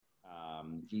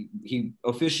he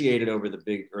officiated over the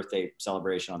big Earth Day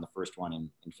celebration on the first one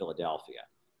in Philadelphia.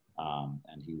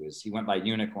 And he went by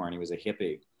Unicorn. He was a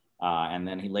hippie. And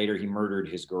then he murdered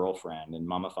his girlfriend and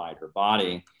mummified her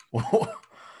body.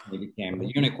 He became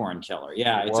the Unicorn Killer.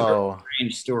 Yeah, it's a very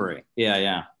strange story.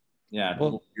 Yeah. Yeah, a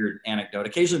little weird anecdote.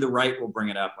 Occasionally the right will bring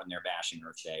it up when they're bashing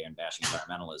Earth Day and bashing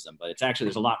environmentalism, but it's actually,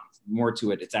 there's a lot more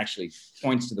to it. It's actually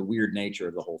points to the weird nature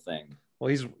of the whole thing.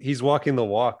 Well, he's walking the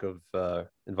walk of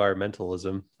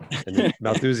environmentalism and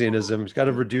Malthusianism. He's got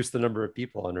to reduce the number of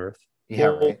people on Earth. Yeah,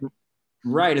 right.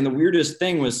 Right. And the weirdest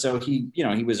thing was, so he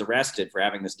was arrested for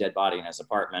having this dead body in his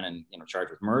apartment and,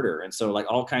 charged with murder. And so like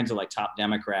all kinds of like top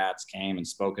Democrats came and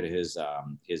spoke at his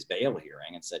bail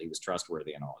hearing and said he was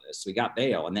trustworthy and all this. So he got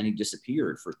bail, and then he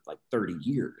disappeared for like 30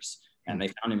 years. And they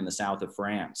found him in the south of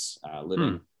France,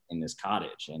 living in this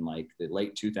cottage in like the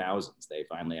late 2000s. They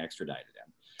finally extradited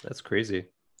him. That's crazy.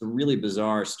 It's a really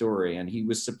bizarre story. And he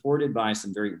was supported by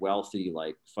some very wealthy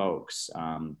like folks.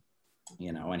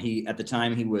 And he, at the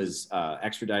time he was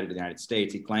extradited to the United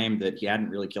States, he claimed that he hadn't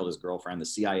really killed his girlfriend. The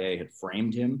CIA had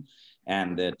framed him,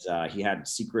 and that he had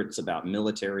secrets about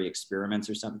military experiments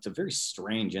or something. It's a very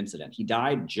strange incident. He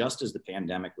died just as the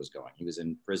pandemic was going. He was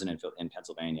in prison in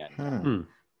Pennsylvania.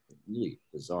 Really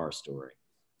bizarre story.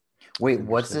 Wait,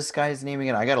 what's this guy's name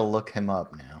again? I got to look him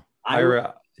up now.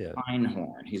 Ira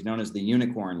Einhorn. He's known as the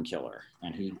Unicorn Killer,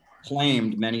 and he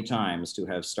claimed many times to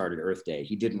have started Earth Day.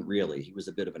 He didn't really. He was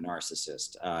a bit of a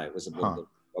narcissist. It was a bit of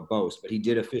a boast, but he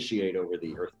did officiate over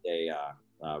the Earth Day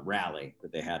rally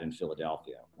that they had in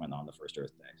Philadelphia when on the first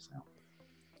Earth Day. So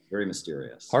very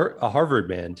mysterious. A Harvard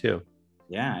man too.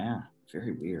 Yeah.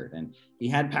 Very weird. And he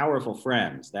had powerful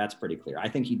friends. That's pretty clear. I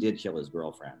think he did kill his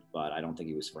girlfriend, but I don't think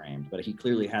he was framed. But he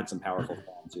clearly had some powerful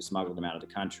friends who smuggled him out of the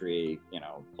country,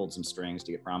 pulled some strings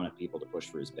to get prominent people to push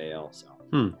for his bail. So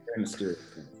very mysterious.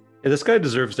 Yeah, this guy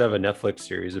deserves to have a Netflix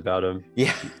series about him.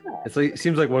 Yeah. It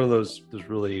seems like one of those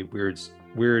really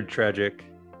weird, tragic,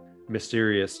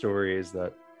 mysterious stories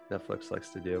that Netflix likes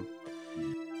to do.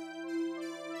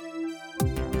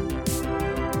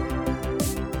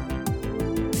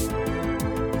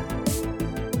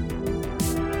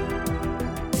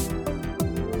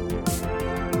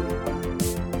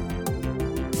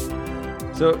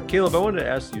 So Caleb, I wanted to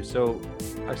ask you. So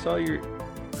I saw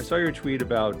your tweet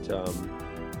about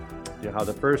how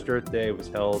the first Earth Day was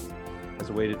held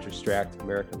as a way to distract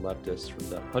American leftists from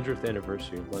the 100th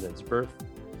anniversary of Lenin's birth,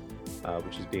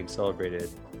 which is being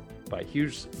celebrated by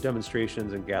huge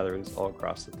demonstrations and gatherings all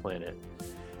across the planet.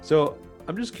 So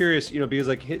I'm just curious, because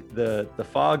like the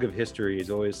fog of history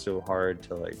is always so hard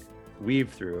to like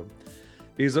weave through.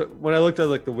 Because when I looked at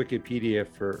like the Wikipedia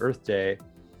for Earth Day,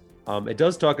 it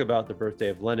does talk about the birthday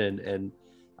of Lenin, and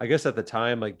I guess at the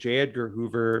time, like J. Edgar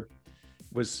Hoover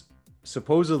was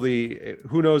supposedly,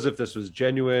 who knows if this was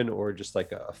genuine or just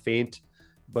like a feint,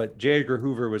 but J. Edgar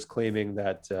Hoover was claiming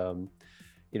that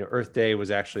Earth Day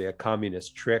was actually a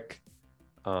communist trick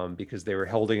because they were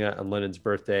holding it on Lenin's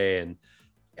birthday, and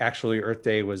actually Earth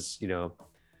Day was a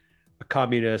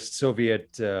communist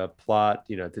Soviet plot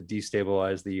to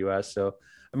destabilize the U.S. So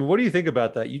I mean, what do you think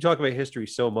about that? You talk about history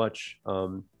so much.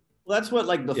 Well, that's what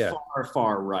like the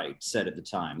far right said at the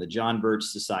time, the John Birch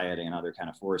Society and other kind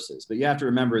of forces. But you have to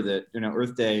remember that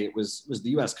Earth Day was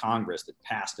the U.S. Congress that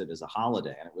passed it as a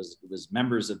holiday, and it was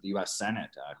members of the U.S.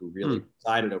 Senate who really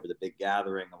presided over the big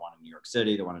gathering, the one in New York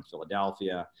City, the one in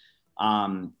Philadelphia,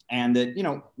 and that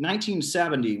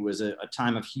 1970 was a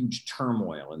time of huge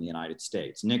turmoil in the United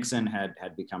States. Nixon had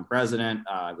become president.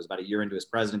 It was about a year into his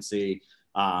presidency.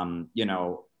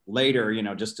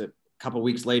 Later, just a couple of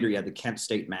weeks later, you had the Kent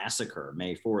State Massacre,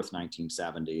 May 4th,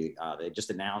 1970. They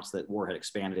just announced that war had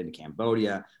expanded into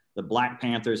Cambodia. The Black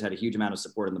Panthers had a huge amount of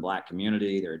support in the Black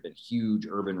community. There had been huge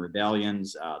urban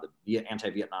rebellions. The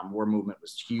anti-Vietnam War movement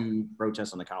was huge.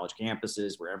 Protests on the college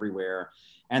campuses were everywhere.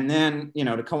 And then,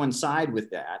 to coincide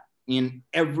with that, in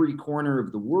every corner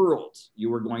of the world, you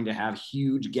were going to have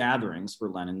huge gatherings for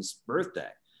Lenin's birthday.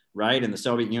 Right. In the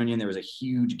Soviet Union, there was a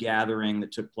huge gathering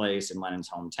that took place in Lenin's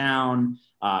hometown.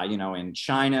 In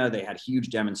China, they had huge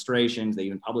demonstrations. They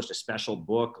even published a special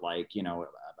book,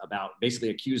 about basically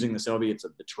accusing the Soviets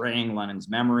of betraying Lenin's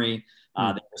memory.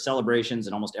 There were celebrations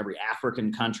in almost every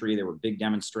African country. There were big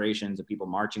demonstrations of people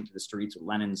marching to the streets with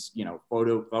Lenin's,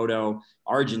 photo,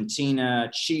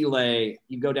 Argentina, Chile,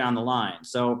 you go down the line.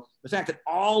 So the fact that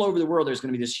all over the world, there's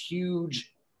going to be this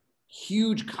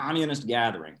huge communist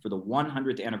gathering for the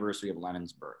 100th anniversary of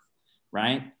Lenin's birth,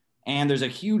 right? And there's a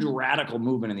huge radical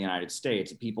movement in the United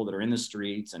States of people that are in the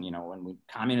streets, and when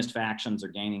communist factions are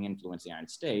gaining influence in the United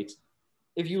States,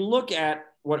 if you look at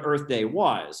what Earth Day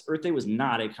was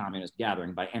not a communist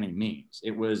gathering by any means.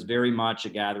 It was very much a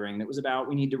gathering that was about,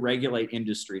 we need to regulate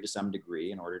industry to some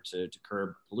degree in order to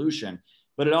curb pollution.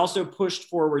 But it also pushed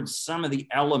forward some of the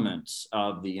elements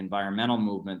of the environmental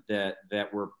movement that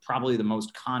were probably the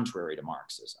most contrary to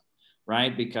Marxism,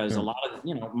 right? Because a lot of,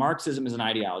 Marxism is an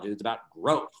ideology that's about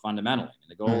growth fundamentally.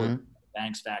 And the goal is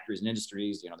banks, factories, and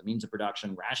industries, the means of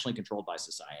production rationally controlled by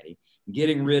society,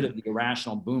 getting rid of the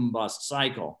irrational boom-bust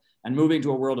cycle and moving to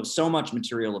a world of so much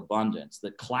material abundance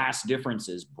that class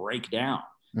differences break down.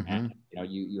 And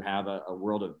you have a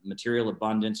world of material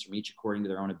abundance from each according to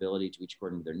their own ability, to each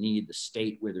according to their need. The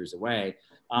state withers away.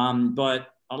 But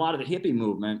a lot of the hippie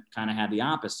movement kind of had the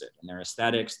opposite in their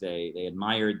aesthetics. They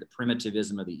admired the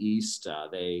primitivism of the East.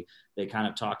 They kind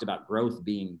of talked about growth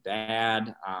being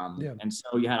bad. And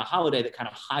so you had a holiday that kind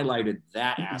of highlighted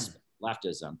that aspect of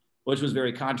leftism, which was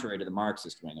very contrary to the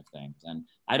Marxist wing of things. And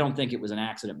I don't think it was an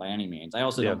accident by any means. I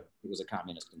also don't think it was a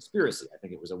communist conspiracy. I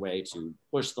think it was a way to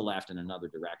push the left in another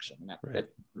direction. And that's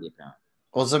pretty apparent.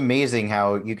 Well, it's amazing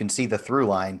how you can see the through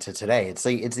line to today. It's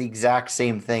the exact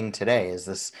same thing today, is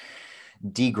this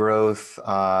degrowth,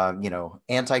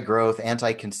 anti-growth,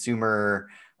 anti-consumer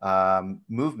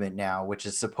movement now, which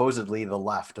is supposedly the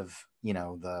left of,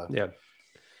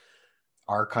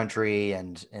 our country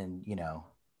and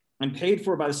paid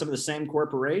for by some of the same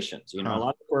corporations. A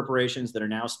lot of corporations that are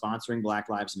now sponsoring Black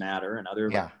Lives Matter and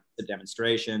other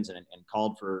demonstrations and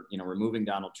called for, removing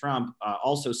Donald Trump,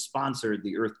 also sponsored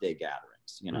the Earth Day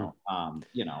gatherings,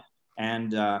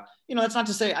 and that's not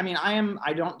to say,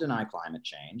 I don't deny climate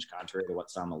change, contrary to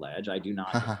what some allege. I do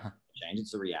not deny climate change.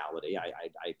 It's a reality.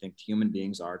 I think human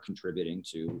beings are contributing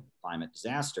to climate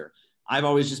disaster. I've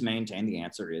always just maintained the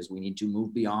answer is we need to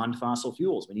move beyond fossil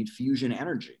fuels. We need fusion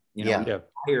energy,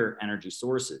 higher energy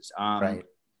sources.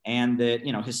 And that,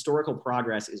 historical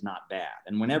progress is not bad.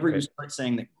 And whenever you start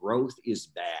saying that growth is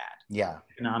bad,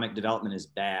 economic development is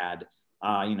bad,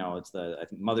 I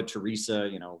think Mother Teresa,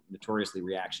 notoriously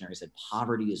reactionary, said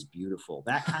poverty is beautiful.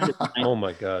 That kind of oh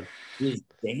my God, is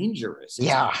dangerous.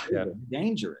 It's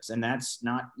dangerous. And that's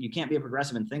not, you can't be a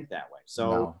progressive and think that way.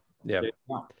 So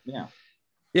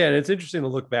yeah, and it's interesting to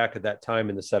look back at that time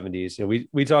in the 70s.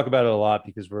 We talk about it a lot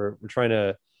because we're trying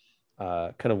to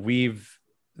kind of weave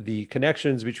the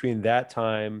connections between that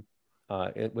time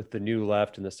with the new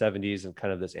left in the 70s and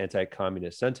kind of this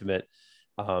anti-communist sentiment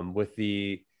with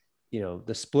the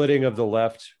splitting of the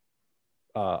left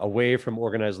away from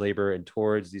organized labor and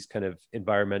towards these kind of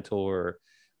environmental or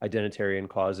identitarian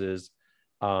causes,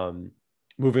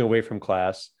 moving away from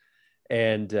class.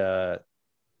 And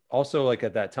also, like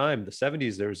at that time, the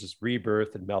 70s, there was this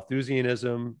rebirth in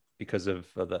Malthusianism because of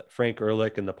the Frank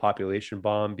Ehrlich and the Population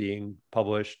Bomb being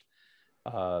published.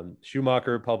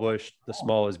 Schumacher published the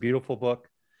Small is Beautiful book.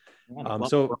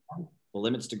 So The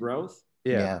Limits to Growth.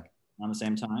 On the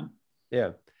same time.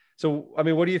 So,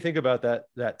 what do you think about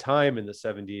that time in the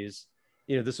 70s?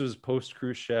 This was post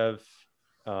Khrushchev.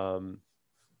 That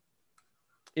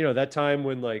time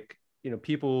when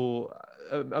people,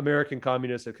 American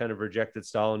communists had kind of rejected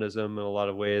Stalinism in a lot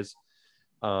of ways.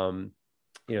 It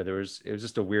was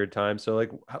just a weird time. So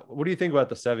what do you think about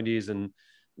the 70s and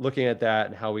looking at that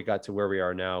and how we got to where we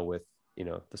are now with,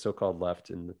 the so-called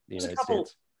left in the United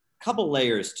States? Couple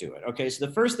layers to it. Okay. So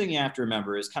the first thing you have to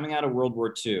remember is coming out of World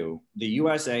War II, the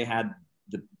USA had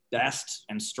the best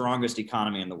and strongest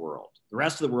economy in the world. The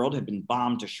rest of the world had been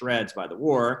bombed to shreds by the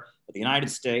war, but the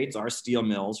United States, our steel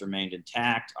mills remained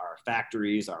intact. Our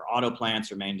factories, our auto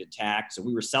plants remained intact. So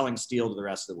we were selling steel to the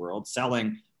rest of the world,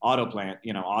 selling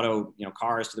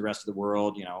cars to the rest of the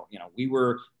world. We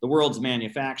were the world's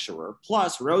manufacturer.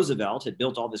 Plus, Roosevelt had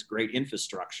built all this great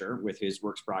infrastructure with his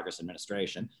Works Progress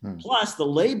administration. Plus, the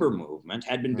labor movement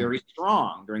had been very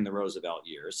strong during the Roosevelt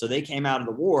years. So they came out of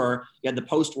the war. You had the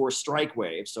post-war strike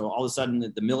wave. So all of a sudden,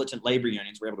 the militant labor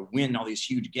unions were able to win all these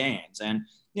huge gains. And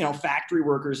factory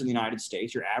workers in the United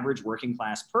States, your average working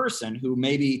class person who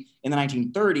maybe in the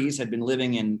 1930s had been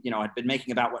living in, had been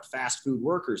making about what fast food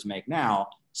workers make now,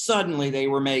 suddenly they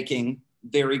were making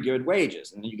very good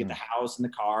wages. And then you get the house and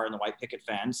the car and the white picket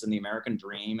fence and the American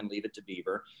dream and Leave It to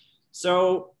Beaver.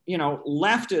 So,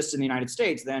 leftists in the United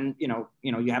States, then, you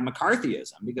have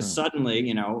McCarthyism because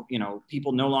suddenly,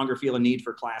 people no longer feel a need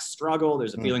for class struggle.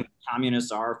 There's a feeling that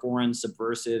communists are foreign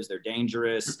subversives. They're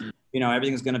dangerous.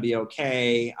 everything's going to be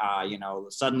okay.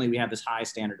 Suddenly we have this high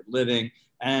standard of living.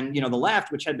 And, the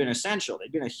left, which had been essential,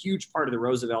 they'd been a huge part of the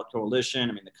Roosevelt coalition.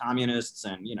 I mean, the communists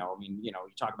and, you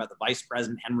talk about the vice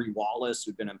president, Henry Wallace,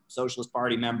 who'd been a Socialist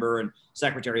Party member and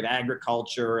Secretary of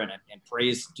Agriculture and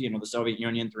praised, the Soviet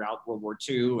Union throughout World War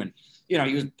II. And,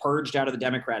 he was purged out of the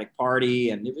Democratic Party,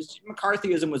 and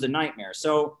McCarthyism was a nightmare.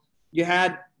 So you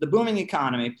had the booming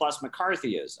economy plus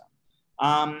McCarthyism.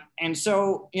 And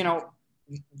so,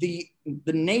 the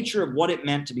nature of what it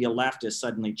meant to be a leftist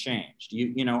suddenly changed.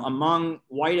 Among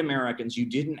white Americans, you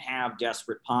didn't have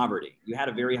desperate poverty. You had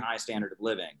a very high standard of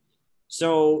living.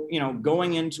 So,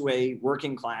 going into a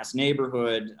working class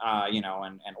neighborhood,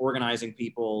 and organizing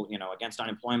people, against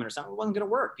unemployment or something, it wasn't going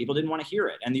to work. People didn't want to hear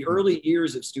it. And the early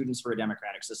years of Students for a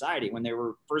Democratic Society, when they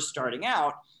were first starting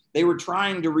out, they were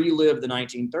trying to relive the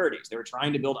 1930s. They were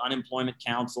trying to build unemployment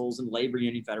councils and labor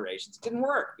union federations. It didn't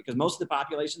work because most of the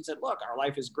population said, look, our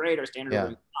life is great, our standard of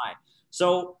living is high.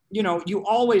 So, you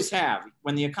always have,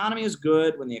 when the economy is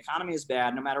good, when the economy is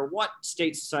bad, no matter what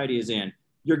state society is in,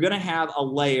 you're going to have a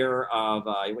layer of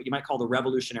what you might call the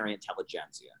revolutionary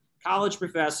intelligentsia. College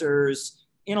professors,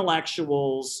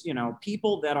 intellectuals,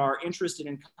 people that are interested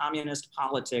in communist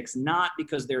politics, not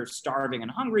because they're starving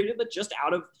and hungry, but just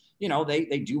out of,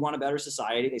 they do want a better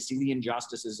society. They see the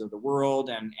injustices of the world.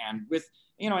 And with,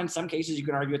 in some cases, you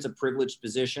can argue it's a privileged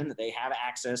position that they have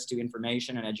access to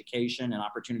information and education and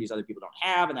opportunities other people don't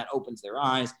have. And that opens their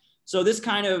eyes. So this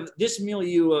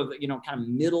milieu of, kind of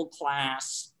middle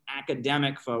class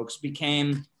academic folks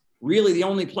became really the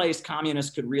only place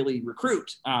communists could really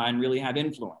recruit and really have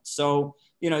influence. So,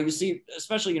 you see,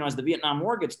 especially, as the Vietnam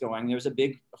War gets going, there's a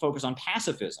big focus on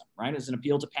pacifism, right? It's an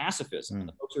appeal to pacifism.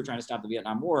 The folks who are trying to stop the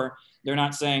Vietnam War, they're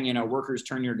not saying, workers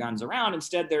turn your guns around.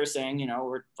 Instead, they're saying,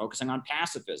 we're focusing on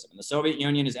pacifism. And the Soviet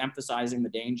Union is emphasizing the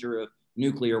danger of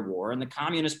nuclear war. And the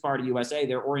Communist Party USA,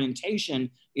 their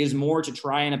orientation is more to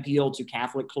try and appeal to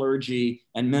Catholic clergy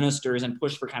and ministers and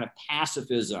push for kind of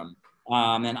pacifism.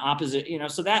 And opposite,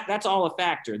 so that's all a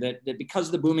factor that because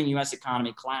of the booming US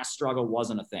economy, class struggle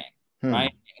wasn't a thing,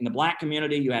 right? In the Black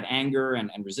community, you had anger and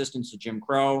resistance to Jim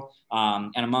Crow.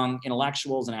 And among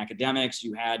intellectuals and academics,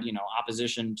 you had,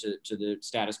 opposition to the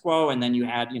status quo. And then you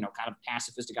had, kind of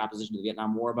pacifistic opposition to the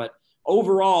Vietnam War. But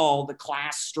overall, the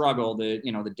class struggle,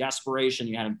 the desperation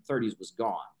you had in the 30s was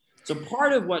gone. So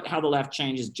part of how the left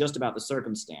changed is just about the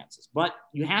circumstances. But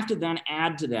you have to then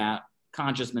add to that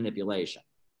conscious manipulation,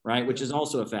 right? Which is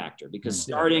also a factor because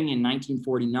starting in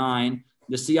 1949,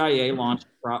 the CIA launched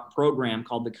a program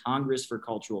called the Congress for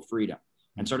Cultural Freedom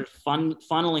and started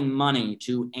funneling money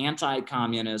to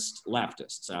anti-communist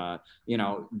leftists.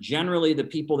 Generally the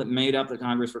people that made up the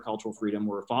Congress for Cultural Freedom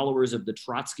were followers of the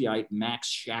Trotskyite Max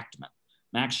Shachtman.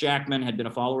 Max Shachtman had been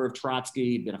a follower of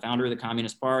Trotsky, been a founder of the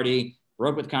Communist Party,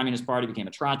 broke with the Communist Party, became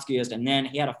a Trotskyist, and then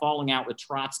he had a falling out with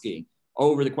Trotsky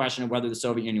over the question of whether the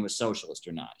Soviet Union was socialist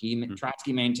or not.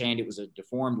 Trotsky maintained it was a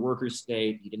deformed workers'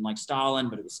 state. He didn't like Stalin,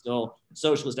 but it was still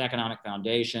socialist economic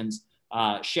foundations.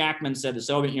 Shachtman said the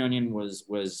Soviet Union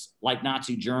was like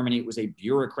Nazi Germany. It was a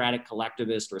bureaucratic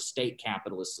collectivist or state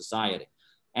capitalist society.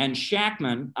 And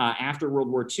Shachtman, after World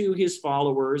War II, his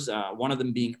followers, one of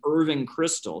them being Irving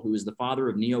Kristol, who is the father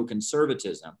of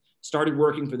neoconservatism, started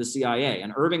working for the CIA.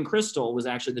 And Irving Kristol was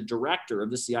actually the director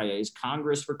of the CIA's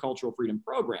Congress for Cultural Freedom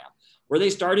program, where they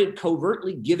started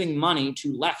covertly giving money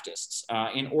to leftists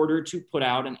in order to put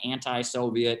out an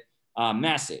anti-Soviet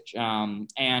message. And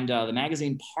the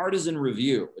magazine Partisan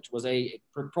Review, which was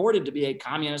purported to be a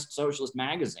communist socialist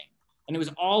magazine, and it was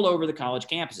all over the college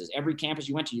campuses. Every campus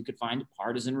you went to, you could find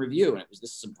Partisan Review, and it was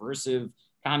this subversive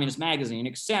communist magazine,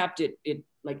 except it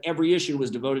like every issue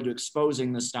was devoted to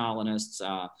exposing the Stalinists,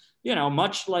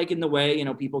 much like in the way,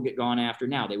 people get gone after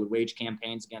now. They would wage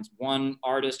campaigns against one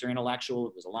artist or intellectual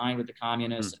that was aligned with the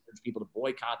communists, and urge people to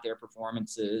boycott their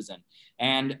performances.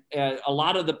 And a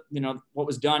lot of what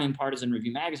was done in Partisan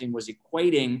Review magazine was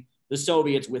equating the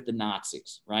Soviets with the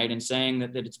Nazis, right? And saying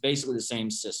that it's basically the same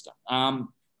system.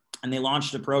 And they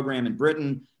launched a program in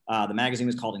Britain. The magazine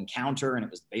was called Encounter, and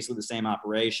it was basically the same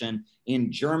operation.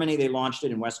 In Germany, they launched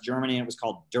it in West Germany, and it was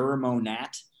called Der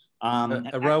Monat.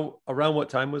 Around what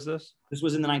time was this? This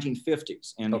was in the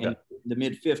 1950s, in the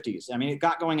mid-50s. I mean, it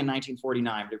got going in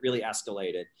 1949, but it really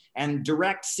escalated. And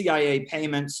direct CIA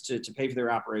payments to pay for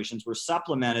their operations were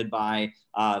supplemented by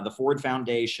the Ford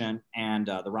Foundation and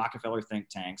the Rockefeller think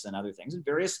tanks and other things. And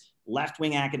various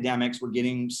left-wing academics were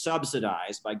getting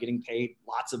subsidized by getting paid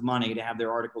lots of money to have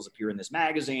their articles appear in this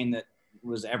magazine that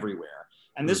was everywhere.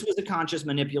 And this was a conscious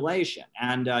manipulation.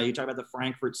 And you talk about the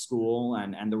Frankfurt School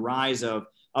and the rise of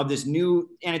this new,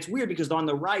 and it's weird because on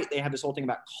the right, they have this whole thing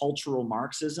about cultural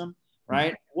Marxism,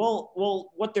 right?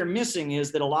 Well, what they're missing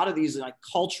is that a lot of these like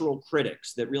cultural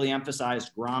critics that really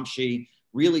emphasized Gramsci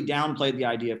really downplayed the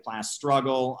idea of class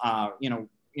struggle.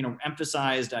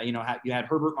 Emphasized, you had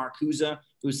Herbert Marcuse,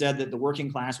 who said that the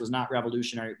working class was not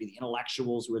revolutionary, it'd be the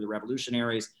intellectuals who were the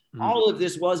revolutionaries. All of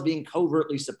this was being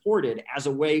covertly supported as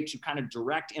a way to kind of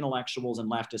direct intellectuals and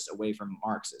leftists away from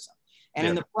Marxism. And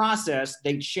in the process,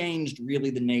 they changed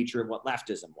really the nature of what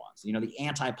leftism was. The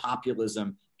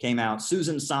anti-populism came out.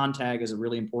 Susan Sontag is a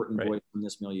really important voice from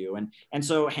this milieu. And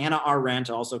so Hannah Arendt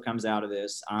also comes out of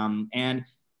this. And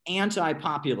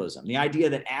anti-populism, the idea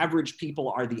that average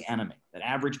people are the enemy, that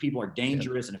average people are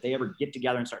dangerous, and if they ever get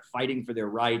together and start fighting for their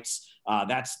rights,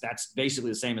 that's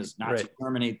basically the same as Nazi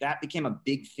Germany. That became a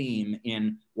big theme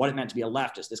in what it meant to be a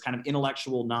leftist, this kind of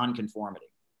intellectual nonconformity.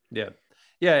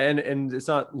 And it's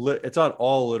not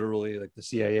all literally like the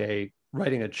CIA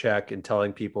writing a check and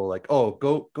telling people like, oh,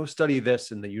 go study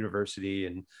this in the university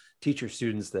and teach your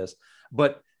students this.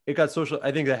 But it got social.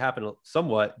 I think that happened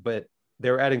somewhat, but they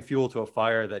were adding fuel to a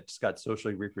fire that just got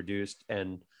socially reproduced.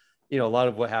 And, a lot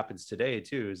of what happens today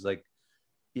too is like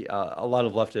a lot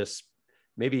of leftists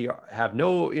maybe have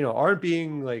aren't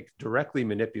being like directly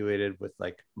manipulated with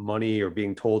like money or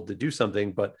being told to do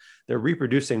something, but they're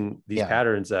reproducing these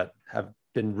patterns that have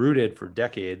been rooted for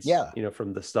decades,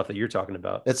 from the stuff that you're talking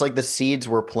about. It's like the seeds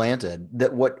were planted.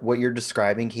 That what you're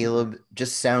describing, Caleb,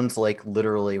 just sounds like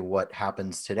literally what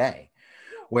happens today,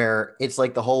 where it's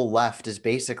like the whole left is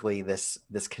basically this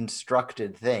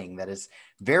constructed thing that is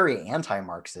very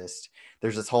anti-Marxist.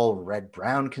 There's this whole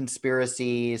red-brown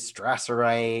conspiracy,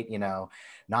 Strasserite,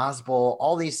 Nosbol,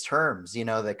 all these terms,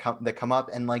 that come up,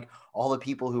 and like all the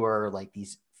people who are like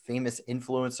these famous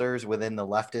influencers within the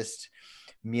leftist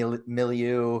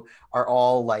milieu are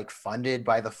all like funded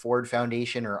by the Ford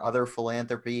Foundation or other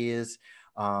philanthropies.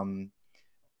 And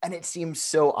it seems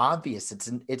so obvious.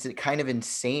 It's kind of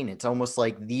insane. It's almost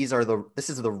like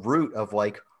this is the root of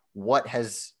like what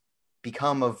has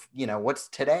become of, what's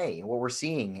today, what we're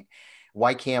seeing.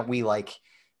 Why can't we like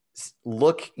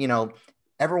look,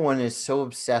 everyone is so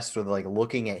obsessed with like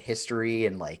looking at history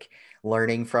and like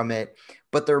learning from it,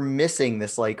 but they're missing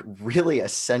this like really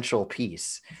essential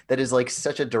piece that is like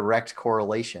such a direct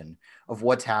correlation of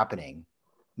what's happening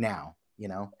now.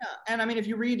 Yeah. And I mean, if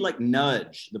you read like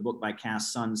Nudge, the book by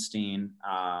Cass Sunstein,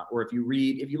 or if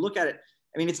you look at it,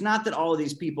 I mean, it's not that all of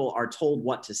these people are told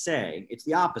what to say. It's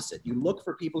the opposite. You look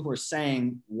for people who are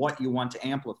saying what you want to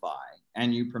amplify,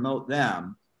 and you promote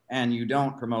them, and you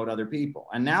don't promote other people.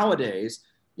 And nowadays,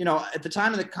 at the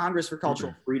time of the Congress for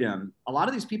Cultural Freedom, a lot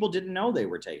of these people didn't know they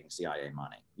were taking CIA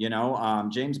money.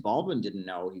 James Baldwin didn't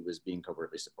know he was being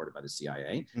covertly supported by the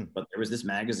CIA, but there was this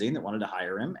magazine that wanted to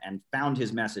hire him and found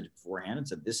his message beforehand and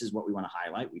said, this is what we want to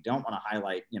highlight. We don't want to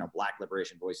highlight, Black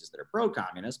liberation voices that are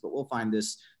pro-communist, but we'll find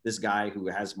this guy who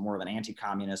has more of an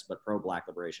anti-communist but pro-Black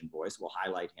liberation voice. We'll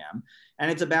highlight him. And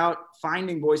it's about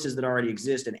finding voices that already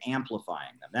exist and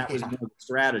amplifying them. That was the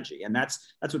strategy. And that's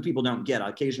what people don't get.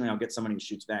 Occasionally I'll get someone who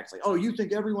shoots back. It's like, oh, you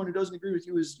think everyone who doesn't agree with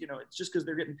you is, it's just because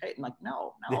they're getting paid. I'm like,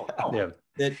 no.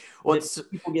 That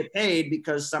people get paid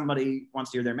because somebody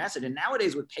wants to hear their message. And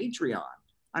nowadays with Patreon,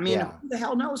 I mean, who the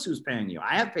hell knows who's paying you?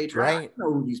 I have Patreon. Right. I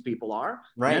know who these people are.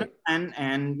 Right. And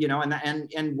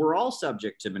we're all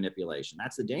subject to manipulation.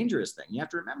 That's the dangerous thing. You have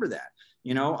to remember that.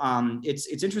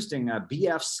 It's interesting.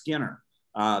 B.F. Skinner,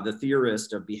 the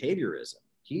theorist of behaviorism,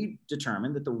 he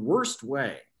determined that the worst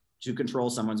way to control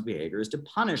someone's behavior is to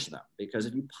punish them, because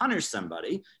if you punish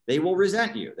somebody, they will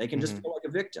resent you. They can just feel like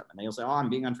a victim, and they'll say, oh, I'm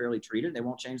being unfairly treated. They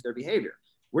won't change their behavior.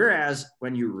 Whereas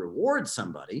when you reward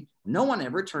somebody, no one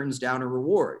ever turns down a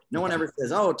reward. No one ever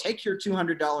says, oh, take your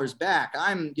 $200 back.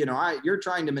 You're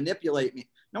trying to manipulate me.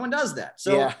 No one does that.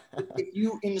 So if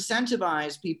you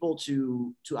incentivize people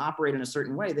to operate in a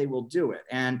certain way, they will do it.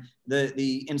 And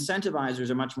the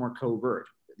incentivizers are much more covert.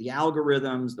 The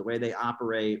algorithms, the way they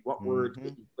operate, what words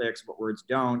clicks, what words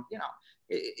don't,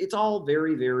 it's all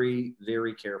very, very,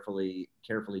 very carefully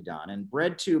done. And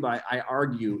BreadTube, I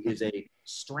argue, is a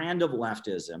strand of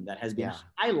leftism that has been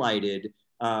highlighted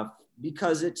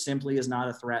because it simply is not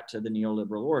a threat to the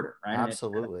neoliberal order, right?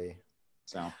 Absolutely.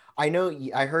 So I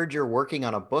heard you're working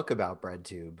on a book about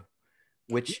BreadTube.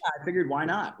 Which I figured, why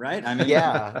not, right? I mean,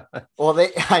 well,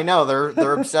 I know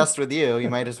they're obsessed with you. You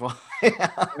might as well.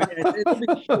 It'll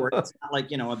be short. It's not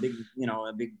like a big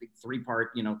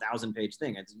 3-part 1,000-page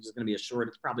thing. It's just going to be a short.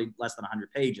 It's probably less than 100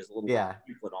 pages, a little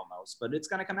pamphlet almost, but it's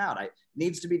going to come out. It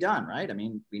needs to be done, right? I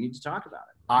mean, we need to talk about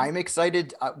it. I'm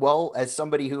excited. Well, as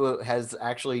somebody who has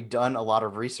actually done a lot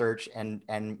of research and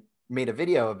made a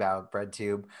video about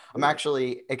BreadTube, I'm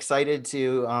actually excited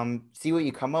to see what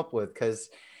you come up with, because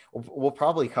we'll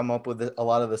probably come up with a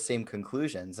lot of the same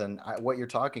conclusions. And what you're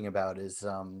talking about is,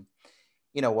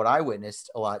 what I witnessed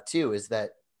a lot too is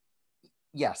that,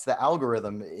 yes, the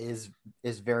algorithm is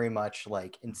very much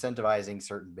like incentivizing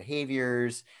certain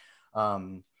behaviors,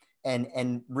 and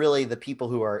really the people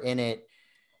who are in it,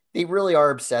 they really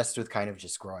are obsessed with kind of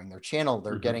just growing their channel.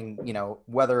 They're getting,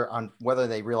 whether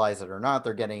they realize it or not,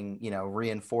 they're getting,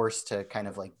 reinforced to kind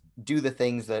of like do the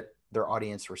things that their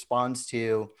audience responds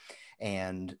to,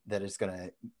 and that is going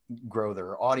to grow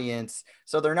their audience.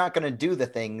 So they're not going to do the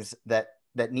things they're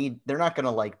not going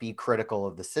to like be critical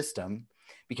of the system,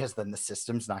 because then the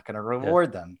system's not going to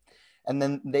reward them. And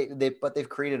then they've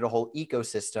created a whole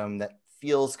ecosystem that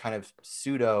feels kind of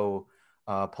pseudo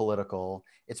political.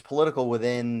 It's political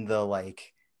within the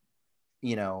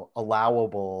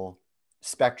allowable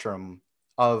spectrum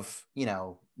of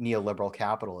neoliberal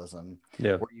capitalism,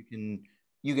 where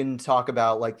you can talk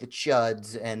about like the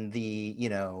chuds and the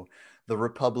the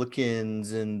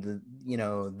Republicans and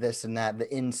the this and that, the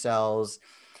incels,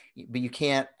 but you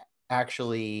can't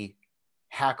actually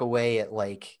hack away at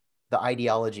like the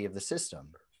ideology of the system.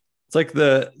 It's like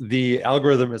the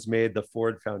algorithm has made the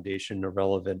Ford Foundation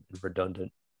irrelevant and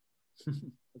redundant.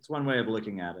 That's one way of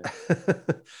looking at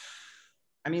it.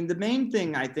 I mean, the main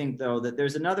thing I think, though, that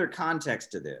there's another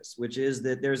context to this, which is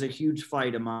that there's a huge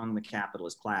fight among the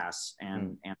capitalist class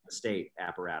and the state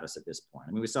apparatus at this point.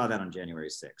 I mean, we saw that on January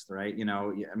 6th, right?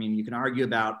 I mean, you can argue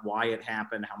about why it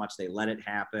happened, how much they let it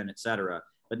happen, et cetera.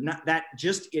 But not that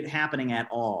just it happening at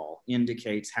all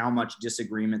indicates how much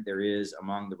disagreement there is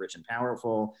among the rich and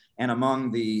powerful and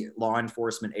among the law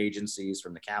enforcement agencies,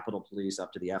 from the Capitol Police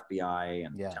up to the FBI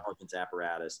and the intelligence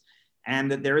apparatus,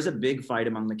 and that there is a big fight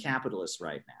among the capitalists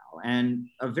right now. And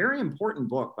a very important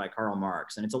book by Karl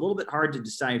Marx, and it's a little bit hard to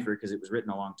decipher because it was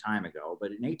written a long time ago,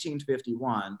 but in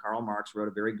 1851, Karl Marx wrote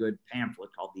a very good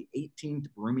pamphlet called The 18th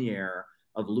Brumaire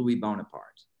of Louis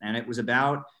Bonaparte. And it was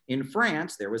about, in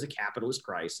France, there was a capitalist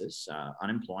crisis,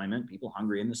 unemployment, people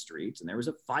hungry in the streets, and there was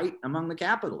a fight among the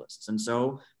capitalists. And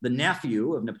so the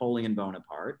nephew of Napoleon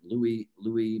Bonaparte, Louis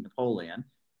Napoleon,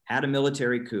 had a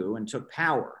military coup and took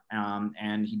power.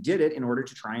 And he did it in order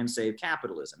to try and save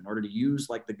capitalism, in order to use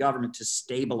like the government to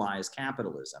stabilize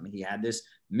capitalism. He had this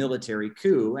military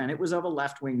coup, and it was of a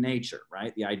left-wing nature,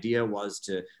 right? The idea was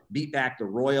to beat back the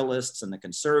royalists and the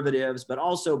conservatives, but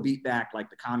also beat back like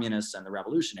the communists and the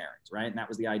revolutionaries, right? And that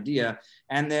was the idea.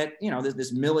 And that,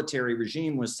 this military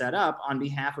regime was set up on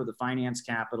behalf of the finance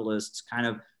capitalists, kind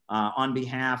of on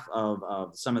behalf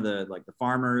of some of the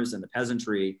farmers and the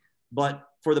peasantry, but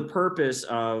for the purpose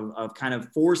of kind of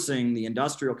forcing the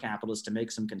industrial capitalists to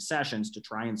make some concessions to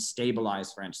try and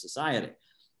stabilize French society.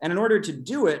 And in order to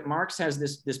do it, Marx has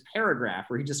this paragraph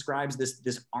where he describes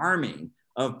this army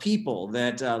of people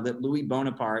that Louis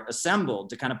Bonaparte assembled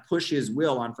to kind of push his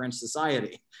will on French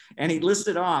society. And he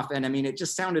listed off, and I mean, it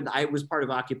just sounded, I was part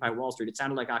of Occupy Wall Street. It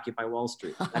sounded like Occupy Wall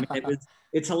Street. I mean,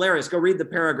 it's hilarious. Go read the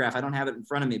paragraph. I don't have it in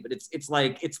front of me, but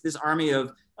it's this army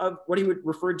of what he would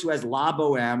refer to as La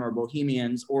Bohème, or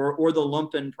Bohemians, or the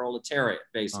lumpen proletariat,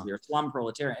 basically, or slum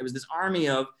proletariat. It was this army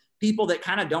of people that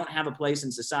kind of don't have a place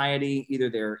in society. Either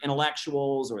they're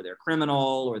intellectuals, or they're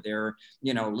criminal, or they're,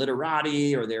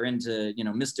 literati, or they're into,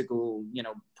 mystical,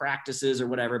 practices or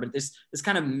whatever. But this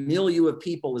kind of milieu of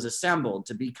people was assembled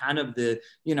to be kind of the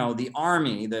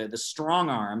army, the strong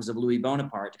arms of Louis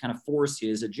Bonaparte to kind of force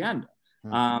his agenda.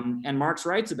 And Marx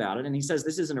writes about it, and he says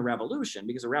this isn't a revolution,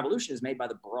 because a revolution is made by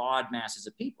the broad masses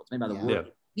of people. It's made by the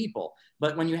working people.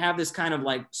 But when you have this kind of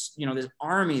this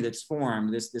army that's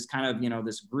formed, this kind of,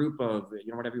 this group of,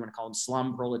 whatever you want to call them,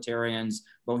 slum proletarians,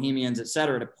 bohemians, et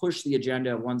cetera, to push the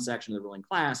agenda of one section of the ruling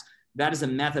class, that is a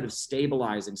method of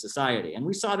stabilizing society. And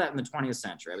we saw that in the 20th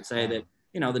century. I would say that,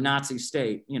 the Nazi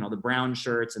state, the brown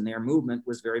shirts and their movement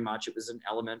was very much, it was an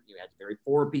element. You had very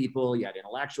poor people, you had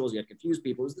intellectuals, you had confused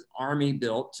people. It was this army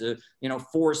built to,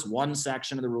 force one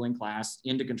section of the ruling class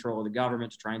into control of the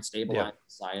government to try and stabilize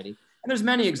society. And there's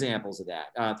many examples of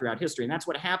that throughout history. And that's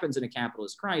what happens in a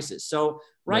capitalist crisis. So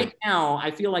right now, I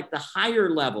feel like the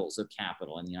higher levels of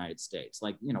capital in the United States,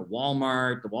 like,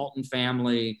 Walmart, the Walton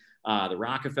family, the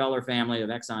Rockefeller family of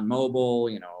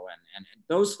ExxonMobil, and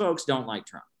those folks don't like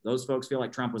Trump. Those folks feel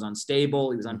like Trump was unstable.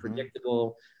 He was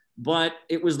unpredictable. But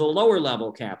it was the lower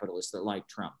level capitalists that liked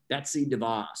Trump. Betsy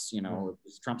DeVos,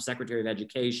 was Trump's Secretary of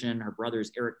Education. Her brother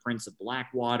is Eric Prince of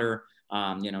Blackwater.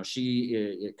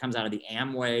 It comes out of the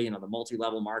Amway, the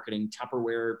multi-level marketing,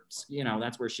 Tupperware,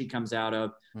 that's where she comes out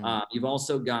of. You've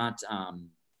also got,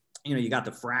 you got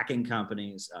the fracking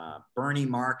companies. Bernie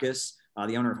Marcus,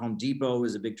 the owner of Home Depot,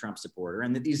 is a big Trump supporter.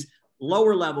 And that these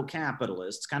lower level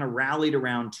capitalists kind of rallied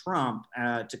around Trump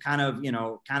to kind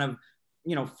of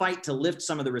fight to lift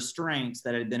some of the restraints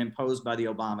that had been imposed by the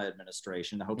Obama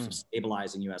administration in the hopes of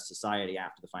stabilizing U.S. society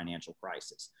after the financial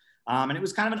crisis. And it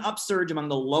was kind of an upsurge among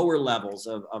the lower levels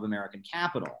of American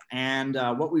capital. And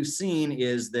what we've seen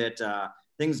is that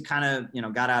things kind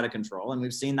of, got out of control. And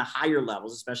we've seen the higher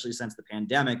levels, especially since the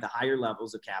pandemic, the higher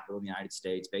levels of capital in the United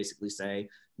States basically say,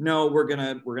 no, we're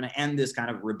gonna end this kind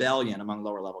of rebellion among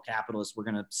lower level capitalists. We're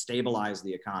gonna stabilize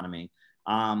the economy.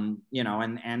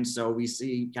 And so we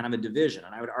see kind of a division.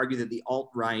 And I would argue that the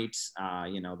alt-right,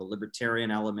 the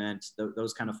libertarian element,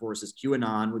 those kind of forces,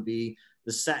 QAnon would be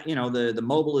the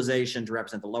mobilization to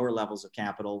represent the lower levels of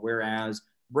capital, whereas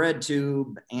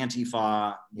BreadTube,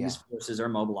 Antifa, these forces are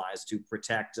mobilized to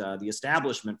protect the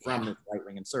establishment from the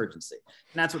right-wing insurgency.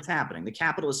 And that's what's happening. The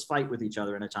capitalists fight with each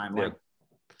other in a time like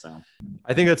so.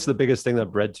 I think that's the biggest thing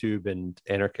that BreadTube and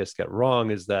anarchists get wrong,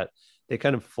 is that they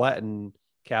kind of flatten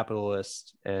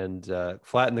capitalists and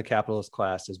flatten the capitalist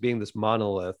class as being this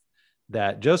monolith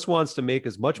that just wants to make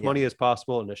as much money as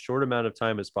possible in a short amount of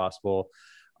time as possible,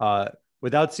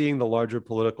 without seeing the larger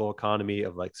political economy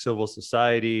of like civil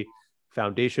society,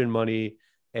 foundation money,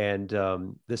 and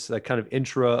this kind of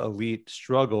intra-elite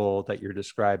struggle that you're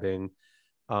describing.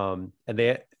 And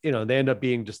they end up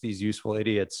being just these useful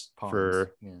idiots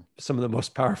for some of the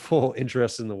most powerful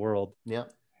interests in the world. Yeah.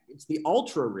 It's the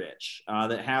ultra rich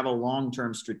that have a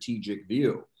long-term strategic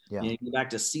view. Yeah. You go back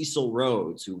to Cecil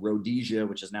Rhodes, who Rhodesia,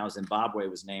 which is now Zimbabwe,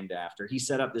 was named after. He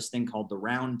set up this thing called the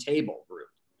Round Table Group,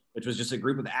 which was just a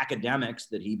group of academics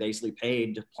that he basically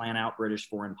paid to plan out British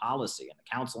foreign policy. And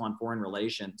the Council on Foreign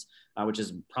Relations, which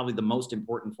is probably the most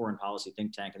important foreign policy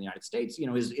think tank in the United States,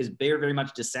 is very, very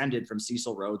much descended from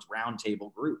Cecil Rhodes' Round Table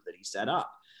Group that he set up.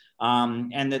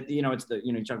 And that, it's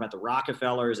you talk about the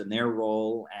Rockefellers and their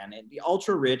role, and the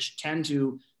ultra rich tend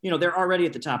to, they're already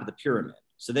at the top of the pyramid.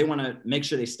 So they want to make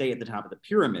sure they stay at the top of the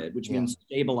pyramid, which means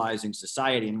stabilizing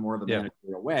society in more of a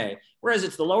managerial way. Whereas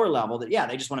it's the lower level that,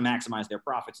 they just want to maximize their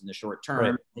profits in the short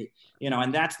term,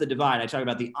 and that's the divide. I talk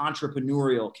about the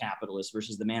entrepreneurial capitalists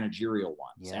versus the managerial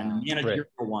ones. And the managerial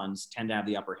ones tend to have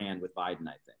the upper hand with Biden,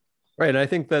 I think. Right. And I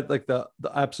think that like the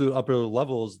absolute upper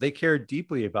levels, they care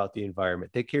deeply about the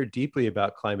environment. They care deeply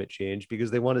about climate change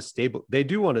because they want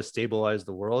to stabilize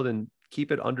the world and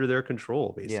keep it under their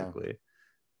control, basically. Yeah.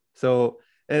 So,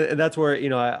 and that's where,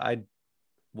 I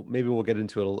maybe we'll get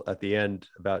into it at the end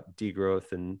about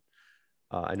degrowth. And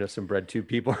I know some BreadTube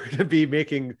people are going to be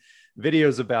making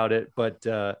videos about it, but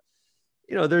they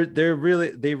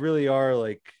really are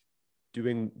like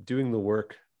doing the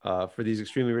work for these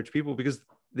extremely rich people, because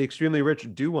the extremely rich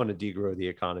do want to degrow the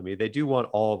economy. They do want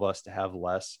all of us to have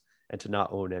less and to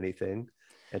not own anything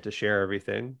and to share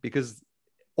everything, because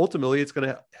ultimately it's going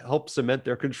to help cement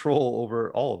their control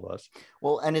over all of us.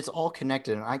 Well, and it's all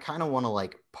connected. And I kind of want to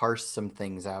like parse some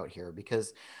things out here,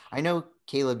 because I know,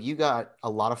 Caleb, you got a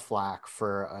lot of flack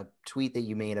for a tweet that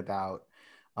you made about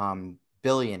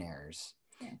billionaires.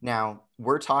 Yeah. Now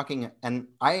we're talking, and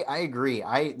I agree.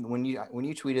 When you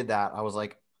tweeted that, I was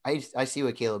like, I see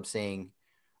what Caleb's saying.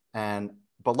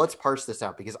 But let's parse this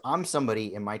out, because I'm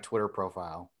somebody in my Twitter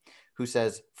profile who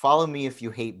says, follow me if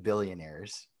you hate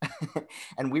billionaires.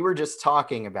 And we were just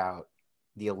talking about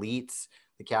the elites,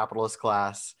 the capitalist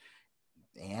class,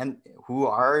 and who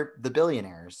are the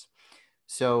billionaires.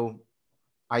 So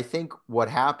I think what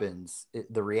happens,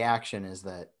 the reaction is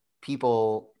that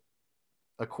people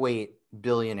equate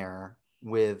billionaire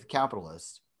with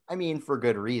capitalist. I mean, for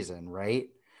good reason, right?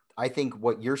 I think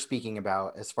what you're speaking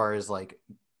about as far as like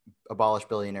abolish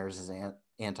billionaires as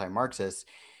anti-Marxist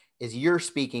is you're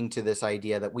speaking to this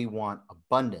idea that we want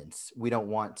abundance. We don't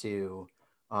want to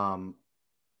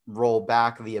roll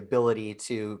back the ability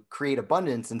to create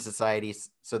abundance in society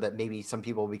so that maybe some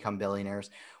people become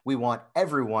billionaires. We want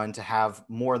everyone to have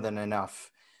more than enough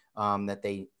that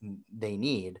they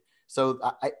need. So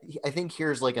I think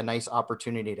here's like a nice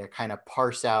opportunity to kind of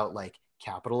parse out like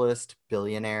capitalist,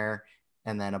 billionaire,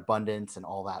 and then abundance and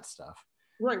all that stuff.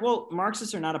 Right. Well,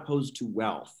 Marxists are not opposed to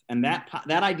wealth. And that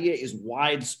idea is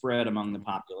widespread among the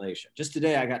population. Just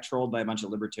today, I got trolled by a bunch of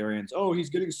libertarians. Oh,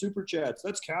 he's getting super chats.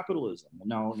 That's capitalism.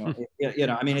 No.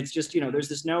 I mean, it's just, there's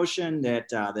this notion that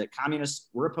communists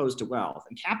were opposed to wealth,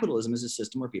 and capitalism is a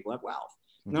system where people have wealth.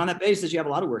 And on that basis, you have a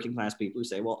lot of working class people who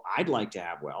say, well, I'd like to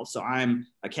have wealth, so I'm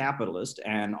a capitalist.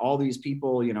 And all these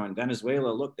people, in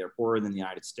Venezuela, look, they're poorer than the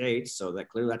United States. So that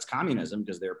clearly that's communism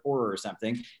because they're poorer or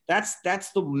something. That's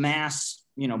the mass,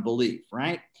 belief,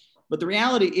 right? But the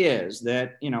reality is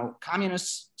that,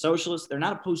 communists, socialists, they're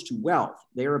not opposed to wealth.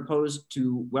 They are opposed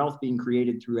to wealth being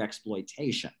created through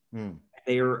exploitation.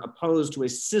 They are opposed to a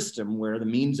system where the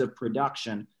means of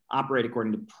production operate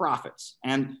according to profits.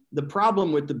 And the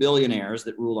problem with the billionaires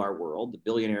that rule our world, the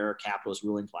billionaire capitalist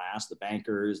ruling class, the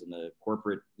bankers and the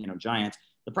corporate, giants,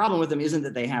 the problem with them isn't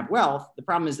that they have wealth. The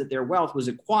problem is that their wealth was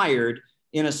acquired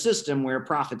in a system where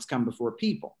profits come before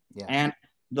people. Yeah. And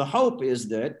the hope is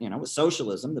that, with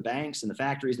socialism, the banks and the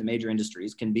factories, the major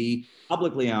industries can be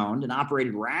publicly owned and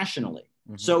operated rationally.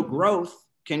 Mm-hmm. So growth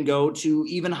can go to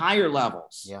even higher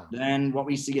levels than what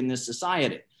we see in this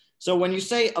society. So when you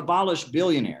say abolish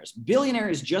billionaires, billionaire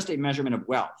is just a measurement of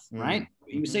wealth, right?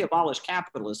 You say abolish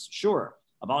capitalists, sure.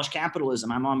 Abolish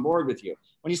capitalism, I'm on board with you.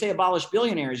 When you say abolish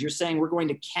billionaires, you're saying we're going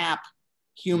to cap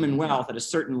human wealth at a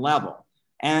certain level.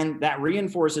 And that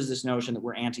reinforces this notion that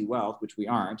we're anti-wealth, which we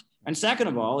aren't. And second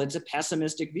of all, it's a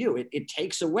pessimistic view. It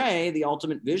takes away the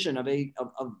ultimate vision of a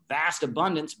vast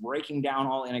abundance breaking down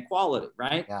all inequality,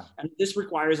 right? Yeah. And this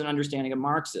requires an understanding of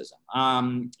Marxism.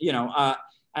 I'm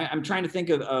trying to think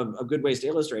of good ways to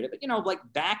illustrate it, but like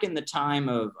back in the time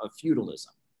of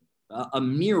feudalism, a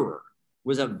mirror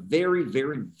was a very,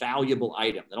 very valuable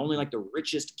item that only like the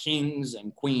richest kings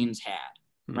and queens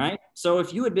had, right? So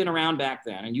if you had been around back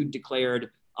then and you declared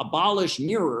abolish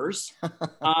mirrors,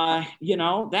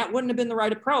 that wouldn't have been the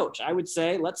right approach. I would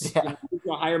say let's move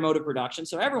to a higher mode of production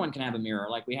so everyone can have a mirror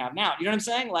like we have now. You know what I'm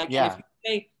saying? Like if you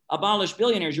say abolish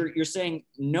billionaires, you're saying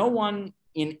no one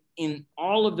in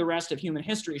all of the rest of human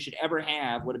history should ever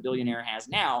have what a billionaire has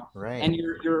now. Right. And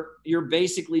you're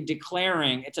basically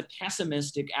declaring it's a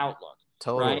pessimistic outlook.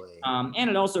 Totally. Right? And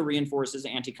it also reinforces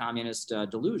anti-communist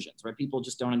delusions, right? People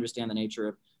just don't understand the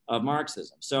nature of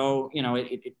Marxism. So,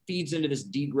 it feeds into this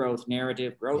degrowth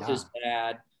narrative. Growth is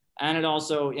bad. And it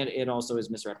also is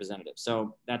misrepresentative.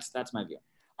 So that's my view.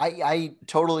 I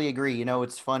totally agree.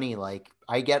 It's funny. Like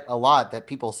I get a lot that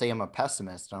people say I'm a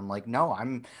pessimist. I'm like, no,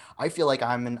 I feel like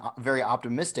I'm a very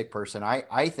optimistic person.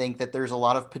 I think that there's a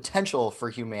lot of potential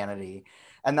for humanity.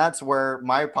 And that's where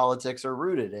my politics are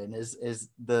rooted in is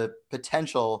the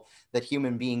potential that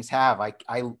human beings have.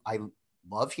 I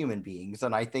love human beings.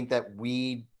 And I think that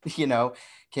we,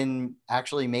 can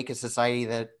actually make a society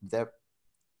that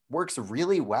works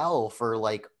really well for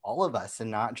like all of us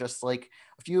and not just like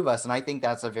a few of us. And I think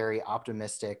that's a very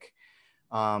optimistic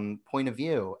point of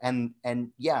view. And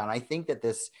I think that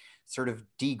this sort of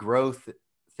degrowth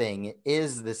thing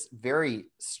is this very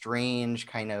strange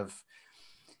kind of,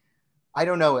 I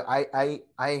don't know. I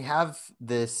have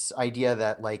this idea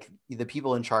that like the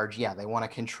people in charge, they want to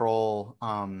control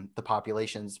the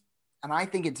populations. And I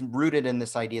think it's rooted in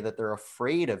this idea that they're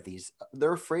afraid of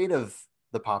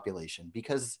the population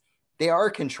because they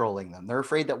are controlling them. They're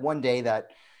afraid that one day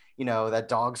that, that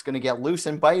dog's going to get loose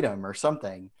and bite them or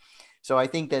something. So I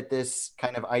think that this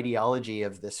kind of ideology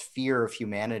of this fear of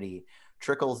humanity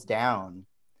trickles down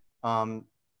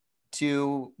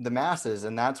to the masses.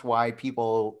 And that's why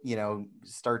people,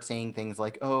 start saying things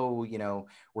like, oh,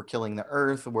 we're killing the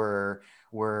earth. We're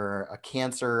a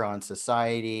cancer on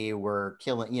society. We're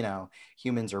killing,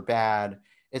 humans are bad.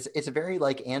 It's a very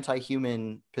like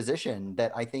anti-human position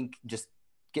that I think just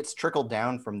gets trickled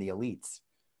down from the elites.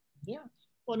 Yeah.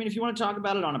 Well, if you want to talk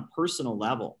about it on a personal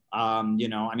level, I'm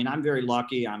very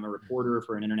lucky. I'm a reporter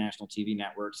for an international TV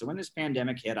network. So when this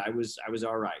pandemic hit, I was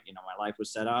all right. My life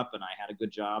was set up and I had a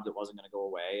good job that wasn't going to go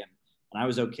away and I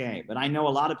was okay. But I know a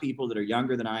lot of people that are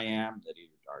younger than I am that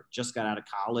are just got out of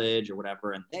college or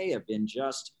whatever, and they have been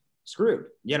just screwed.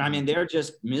 They're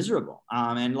just miserable.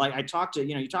 And like I talk to,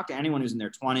 you talk to anyone who's in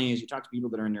their 20s, you talk to people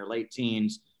that are in their late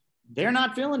teens, they're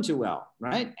not feeling too well,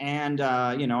 right? And, in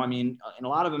a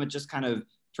lot of them, it just kind of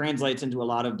translates into a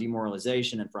lot of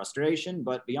demoralization and frustration.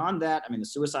 But beyond that, the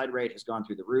suicide rate has gone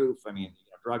through the roof.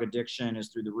 Drug addiction is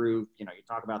through the roof. You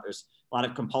talk about there's a lot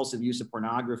of compulsive use of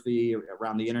pornography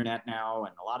around the internet now,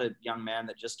 and a lot of young men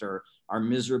that just are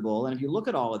miserable. And if you look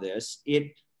at all of this,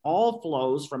 it all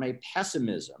flows from a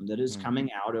pessimism that is coming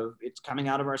out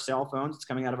of our cell phones. It's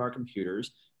coming out of our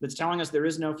computers. That's telling us there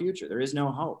is no future. There is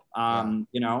no hope.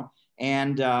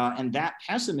 And that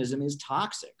pessimism is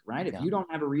toxic, right? If you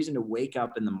don't have a reason to wake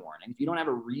up in the morning, if you don't have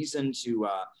a reason to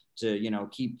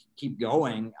keep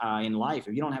going in life,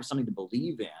 if you don't have something to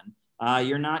believe in,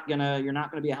 you're not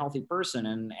gonna be a healthy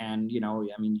person. And you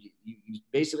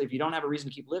basically, if you don't have a reason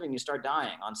to keep living, you start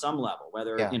dying on some level,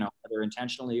 whether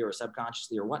intentionally or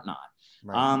subconsciously or whatnot.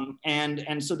 Right.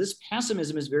 And so this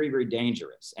pessimism is very, very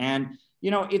dangerous. And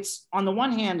it's on the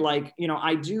one hand, like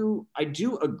I do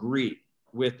agree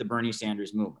with the Bernie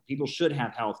Sanders movement. People should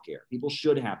have health care. People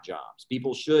should have jobs. We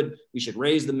should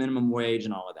raise the minimum wage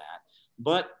and all of that.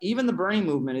 But even the Bernie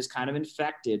movement is kind of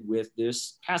infected with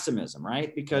this pessimism,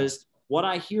 right? Because what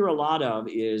I hear a lot of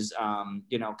is,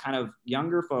 kind of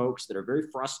younger folks that are very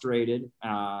frustrated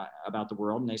about the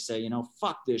world. And they say,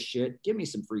 fuck this shit. Give me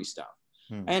some free stuff.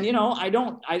 And,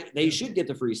 they should get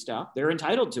the free stuff. They're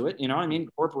entitled to it.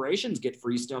 Corporations get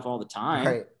free stuff all the time.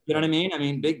 Right. You know what I mean? I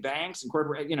mean, big banks and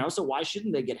corporate, so why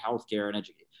shouldn't they get healthcare and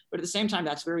education? But at the same time,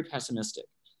 that's very pessimistic.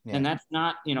 Yeah. And that's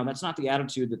not the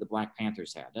attitude that the Black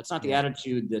Panthers had. That's not the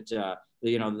attitude that,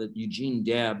 the Eugene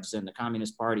Debs and the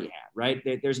Communist Party had, right?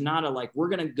 There's not we're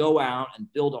going to go out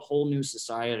and build a whole new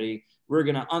society. We're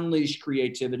going to unleash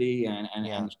creativity and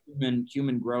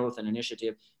human growth and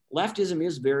initiative. Leftism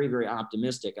is very, very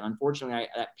optimistic. And unfortunately,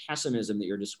 that pessimism that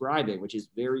you're describing, which is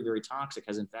very, very toxic,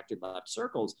 has infected left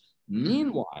circles.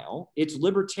 Meanwhile, it's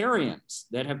libertarians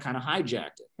that have kind of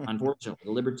hijacked it. Unfortunately,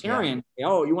 the libertarians, say,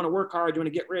 oh, you want to work hard, you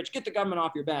want to get rich, get the government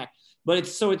off your back. But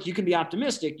you can be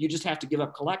optimistic. You just have to give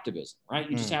up collectivism, right?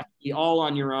 You just have to be all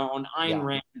on your own, Ayn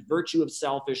Rand, virtue of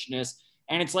selfishness.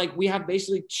 And it's like we have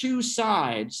basically two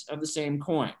sides of the same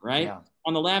coin, right? Yeah.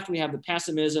 On the left, we have the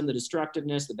pessimism, the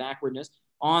destructiveness, the backwardness.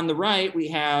 On the right, we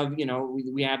have,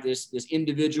 we have this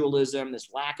individualism, this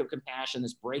lack of compassion,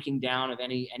 this breaking down of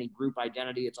any group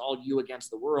identity. It's all you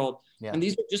against the world. Yeah. And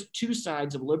these are just two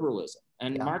sides of liberalism.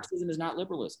 And Marxism is not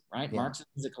liberalism, right? Yeah. Marxism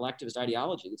is a collectivist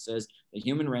ideology that says the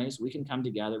human race, we can come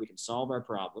together, we can solve our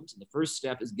problems. And the first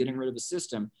step is getting rid of a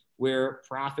system where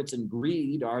profits and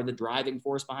greed are the driving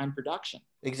force behind production.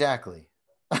 Exactly.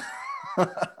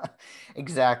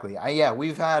 Exactly.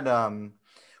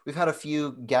 We've had a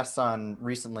few guests on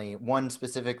recently. One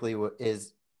specifically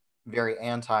is very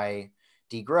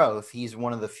anti-degrowth. He's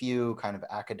one of the few kind of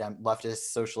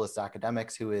leftist socialist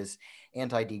academics who is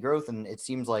anti-degrowth. And it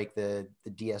seems like the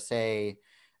DSA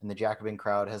and the Jacobin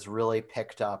crowd has really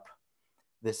picked up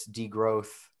this degrowth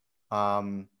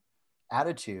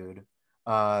attitude.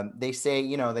 They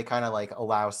say, they kind of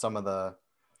allow some of the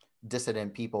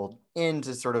dissident people in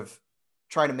to sort of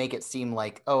try to make it seem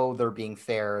like, oh, they're being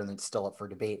fair and it's still up for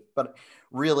debate. But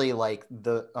really,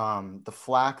 the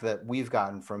flack that we've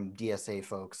gotten from DSA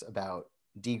folks about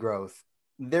degrowth,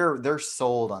 they're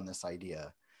sold on this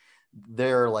idea.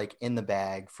 They're in the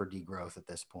bag for degrowth at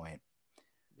this point.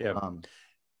 Yeah.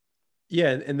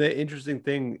 And the interesting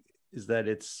thing is that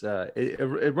it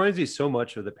reminds me so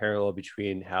much of the parallel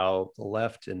between how the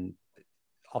left, and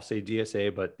I'll say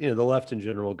DSA, but the left in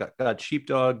general got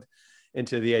sheepdogged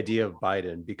into the idea of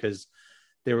Biden, because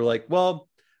they were like, well,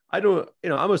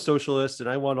 I'm a socialist and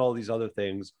I want all these other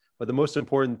things, but the most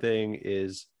important thing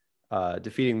is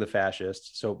defeating the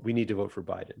fascists. So we need to vote for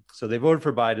Biden. So they voted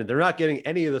for Biden. They're not getting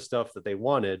any of the stuff that they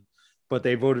wanted, but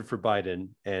they voted for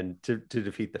Biden and to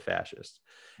defeat the fascists.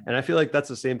 And I feel like that's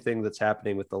the same thing that's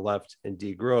happening with the left and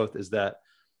degrowth, is that,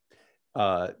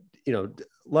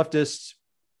 leftist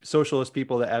socialist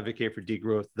people that advocate for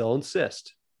degrowth, they'll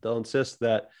insist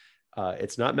that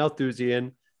it's not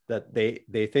Malthusian, that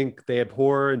they think they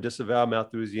abhor and disavow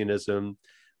Malthusianism.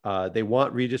 They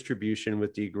want redistribution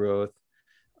with degrowth.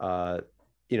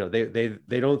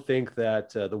 They don't think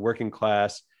that the working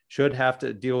class should have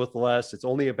to deal with less. It's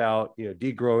only about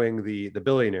degrowing the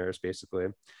billionaires, basically,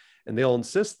 and they'll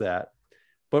insist that.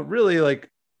 But really,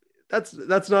 that's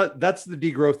the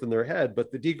degrowth in their head. But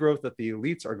the degrowth that the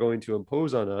elites are going to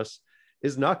impose on us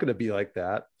is not going to be like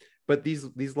that. But these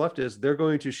leftists, they're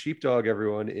going to sheepdog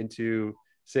everyone into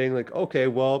saying okay,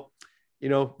 well,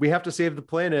 we have to save the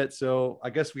planet, so I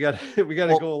guess we got to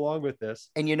go along with this.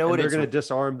 And what they're going to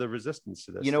disarm the resistance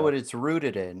to this. What it's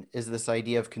rooted in is this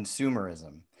idea of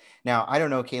consumerism. Now, I don't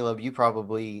know, Caleb, you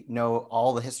probably know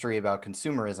all the history about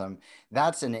consumerism.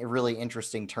 That's a really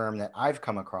interesting term that I've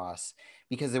come across,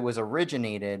 because it was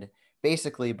originated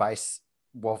basically by,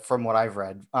 from what I've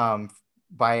read,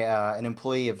 by an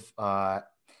employee of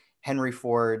Henry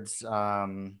Ford's,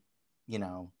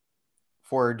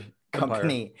 Ford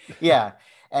company. Yeah.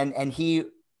 And he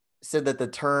said that the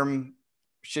term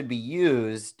should be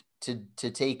used to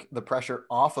take the pressure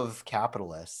off of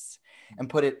capitalists and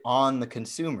put it on the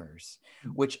consumers,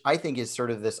 which I think is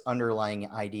sort of this underlying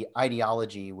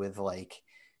ideology with the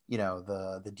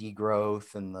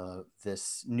degrowth and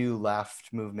this new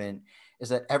left movement, is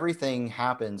that everything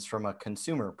happens from a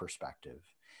consumer perspective.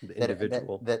 The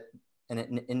individual.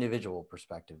 An individual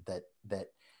perspective, that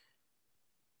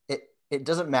it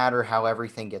doesn't matter how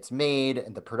everything gets made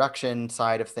and the production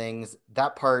side of things,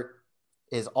 that part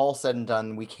is all said and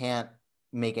done. We can't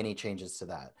make any changes to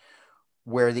that.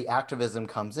 Where the activism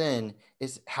comes in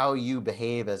is how you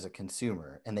behave as a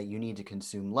consumer, and that you need to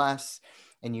consume less,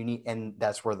 and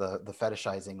that's where the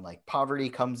fetishizing poverty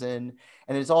comes in.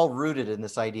 And it's all rooted in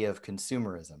this idea of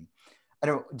consumerism.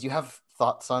 Do you have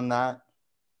thoughts on that?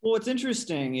 Well, what's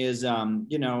interesting is, in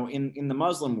the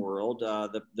Muslim world,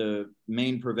 the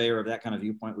main purveyor of that kind of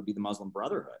viewpoint would be the Muslim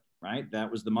Brotherhood, right? That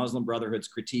was the Muslim Brotherhood's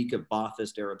critique of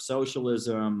Ba'athist Arab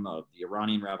socialism, of the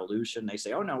Iranian Revolution. They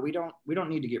say, oh no, we don't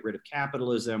need to get rid of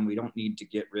capitalism. We don't need to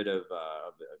get rid of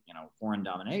foreign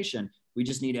domination. We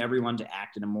just need everyone to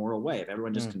act in a moral way. If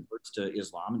everyone just converts to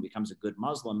Islam and becomes a good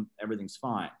Muslim, everything's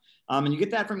fine. And you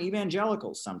get that from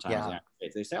evangelicals sometimes. Yeah.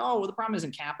 They say, oh, well, the problem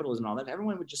isn't capitalism and all that. If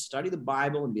everyone would just study the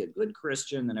Bible and be a good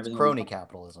Christian, then everything. It's crony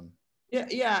capitalism. Yeah,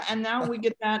 yeah. And now we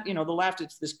get that, the left,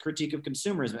 it's this critique of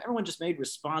consumerism. Everyone just made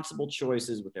responsible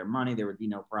choices with their money. There would be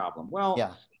no problem. Well,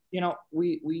 yeah.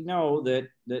 We know that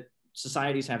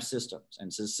societies have systems,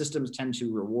 and so systems tend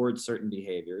to reward certain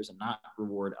behaviors and not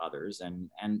reward others. And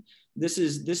this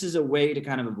is a way to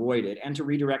kind of avoid it and to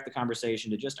redirect the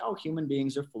conversation to just, oh, human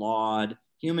beings are flawed.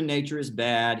 Human nature is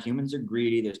bad. Humans are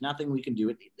greedy. There's nothing we can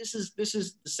do. This is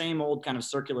the same old kind of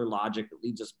circular logic that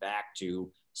leads us back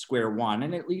to square one,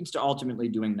 and it leads to ultimately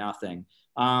doing nothing.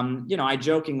 I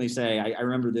jokingly say, I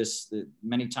remember this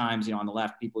many times, on the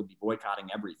left, people would be boycotting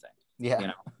everything. Yeah.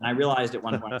 And I realized at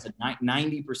one point, I said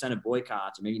 90% of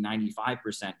boycotts, or maybe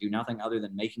 95%, do nothing other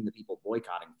than making the people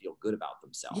boycotting feel good about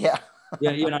themselves. Yeah.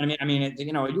 Yeah, you know what I mean? I mean,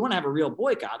 you want to have a real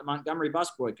boycott. The Montgomery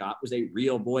bus boycott was a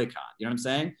real boycott. You know what I'm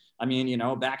saying? I mean,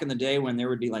 back in the day when there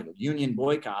would be like union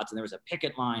boycotts and there was a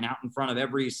picket line out in front of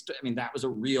every, that was a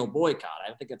real boycott.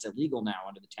 I think it's illegal now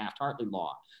under the Taft-Hartley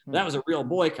law. That was a real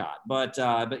boycott. But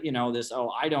this,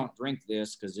 I don't drink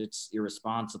this because it's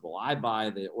irresponsible. I buy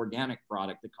the organic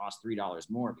product that costs $3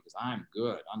 more because I'm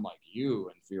good, unlike you,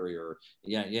 inferior,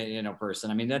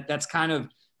 person. I mean, that's kind of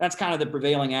the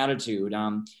prevailing attitude.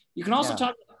 You can also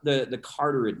talk about the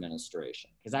Carter administration,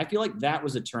 because I feel like that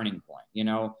was a turning point.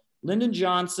 Lyndon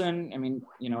Johnson,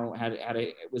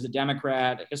 was a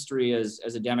Democrat, a history as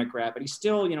a Democrat, but he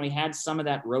still, he had some of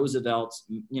that Roosevelt's,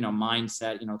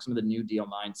 mindset, some of the New Deal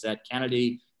mindset.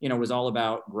 Kennedy, was all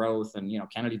about growth, and,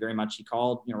 Kennedy very much, he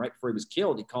called, right before he was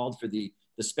killed, he called for the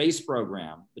space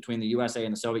program between the USA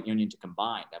and the Soviet Union to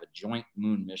combine, to have a joint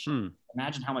moon mission.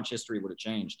 Imagine how much history would have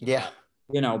changed. Yeah.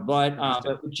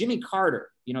 But with Jimmy Carter,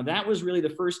 that was really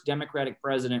the first Democratic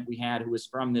president we had who was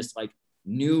from this like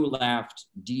new left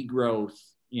degrowth,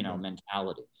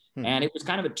 mentality. And it was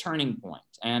kind of a turning point.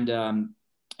 And,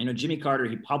 Jimmy Carter,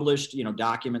 he published,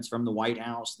 documents from the White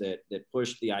House that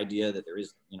pushed the idea that there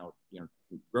is,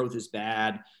 growth is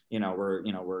bad. We're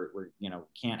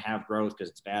can't have growth because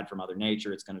it's bad for Mother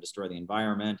Nature. It's going to destroy the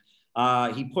environment.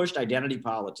 He pushed identity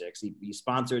politics. He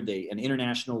sponsored an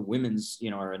international women's,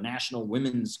 or a national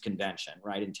women's convention,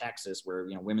 right, in Texas, where,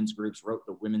 women's groups wrote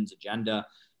the women's agenda.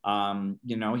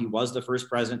 He was the first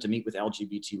president to meet with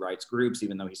LGBT rights groups,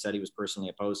 even though he said he was personally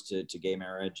opposed to gay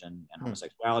marriage and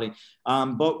homosexuality.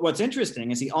 But what's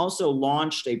interesting is he also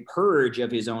launched a purge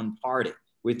of his own party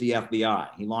with the FBI.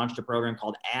 He launched a program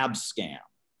called ABSCAM,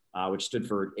 which stood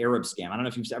for Arab Scam. I don't know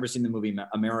if you've ever seen the movie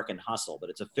American Hustle, but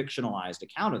it's a fictionalized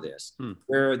account of this,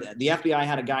 where the FBI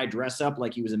had a guy dress up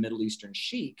like he was a Middle Eastern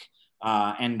sheik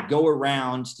and go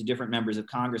around to different members of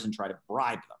Congress and try to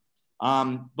bribe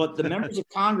them. But the members of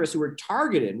Congress who were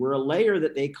targeted were a layer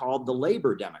that they called the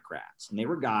labor Democrats. And they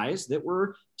were guys that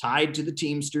were tied to the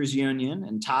Teamsters Union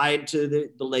and tied to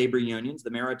the labor unions, the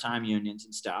maritime unions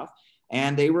and stuff.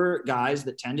 And they were guys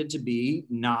that tended to be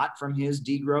not from his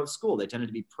degrowth school. They tended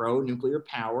to be pro-nuclear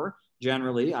power.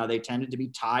 Generally, they tended to be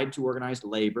tied to organized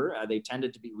labor. They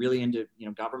tended to be really into,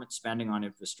 government spending on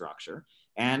infrastructure.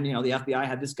 And, the FBI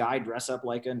had this guy dress up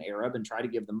like an Arab and try to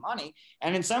give them money.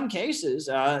 And in some cases,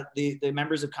 the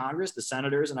members of Congress, the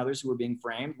senators and others who were being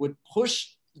framed would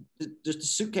push just a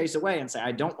suitcase away and say,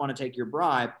 I don't want to take your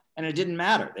bribe. And it didn't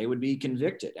matter. They would be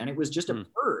convicted. And it was just a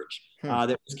purge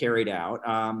that was carried out,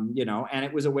 and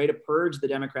it was a way to purge the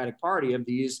Democratic Party of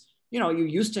these, you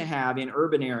used to have in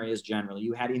urban areas generally,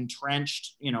 you had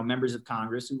entrenched, members of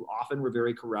Congress who often were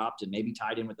very corrupt and maybe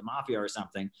tied in with the mafia or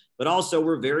something, but also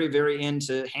were very, very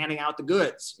into handing out the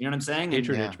goods. You know what I'm saying?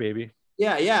 Patronage, baby.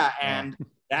 Yeah. And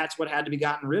that's what had to be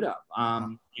gotten rid of.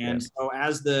 So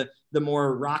as the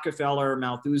more Rockefeller,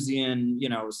 Malthusian,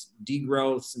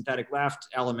 degrowth, synthetic left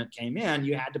element came in,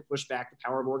 you had to push back the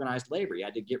power of organized labor. You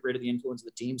had to get rid of the influence of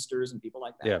the Teamsters and people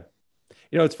like that. Yeah.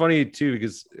 It's funny too,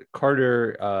 because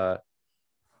Carter,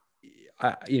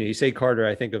 you say Carter,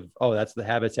 I think of, that's the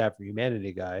Habitat for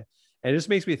Humanity guy. And it just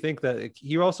makes me think that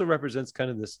he also represents kind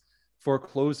of this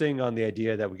foreclosing on the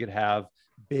idea that we could have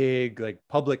big, like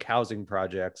public housing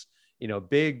projects,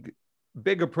 big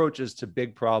approaches to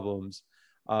big problems.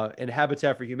 And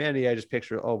Habitat for Humanity, I just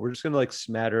picture, we're just going to like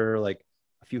smatter like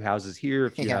a few houses here,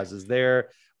 a few houses there.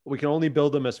 We can only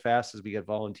build them as fast as we get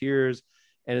volunteers.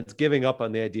 And it's giving up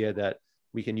on the idea that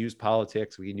we can use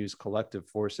politics, we can use collective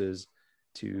forces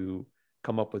to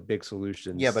come up with big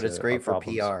solutions. Yeah, but it's to great our for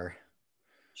problems. PR.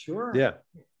 Sure. Yeah.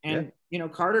 And, you know,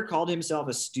 Carter called himself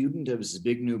a student of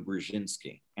Zbigniew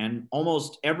Brzezinski. And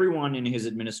almost everyone in his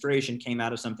administration came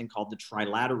out of something called the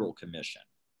Trilateral Commission,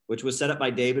 which was set up by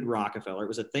David Rockefeller. It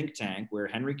was a think tank where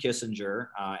Henry Kissinger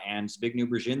and Zbigniew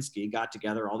Brzezinski got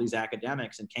together, all these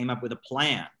academics, and came up with a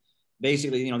plan.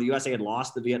 Basically, you know, the USA had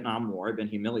lost the Vietnam War, had been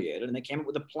humiliated, and they came up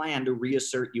with a plan to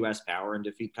reassert US power and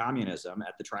defeat communism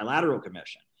at the Trilateral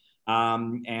Commission.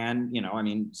 And, you know, I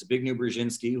mean, Zbigniew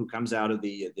Brzezinski, who comes out of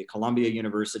the Columbia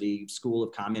University School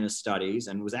of Communist Studies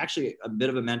and was actually a bit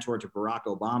of a mentor to Barack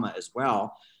Obama as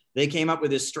well, they came up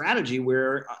with this strategy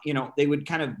where, you know, they would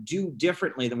kind of do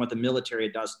differently than what the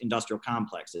military industrial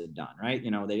complex had done, right?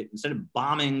 You know, they, instead of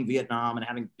bombing Vietnam and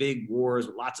having big wars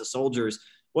with lots of soldiers,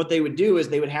 what they would do is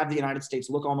they would have the United States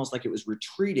look almost like it was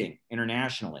retreating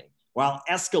internationally while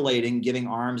escalating, giving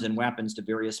arms and weapons to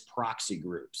various proxy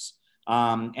groups.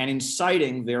 And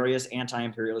inciting various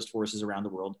anti-imperialist forces around the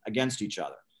world against each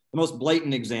other. The most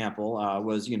blatant example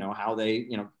was, you know, how they,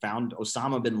 you know, found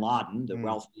Osama bin Laden, the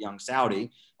wealthy young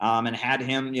Saudi, and had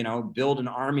him, you know, build an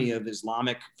army of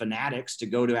Islamic fanatics to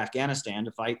go to Afghanistan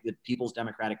to fight the People's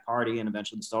Democratic Party, and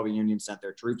eventually the Soviet Union sent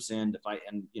their troops in to fight.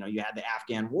 And, you know, you had the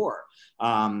Afghan War,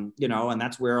 you know, and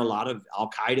that's where a lot of Al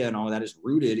Qaeda and all of that is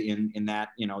rooted in that,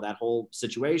 you know, that whole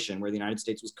situation where the United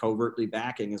States was covertly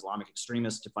backing Islamic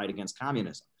extremists to fight against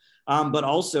communism. But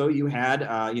also you had,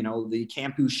 you know, the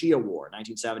Kampuchea War,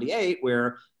 1978,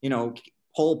 where, you know,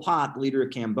 Pol Pot, the leader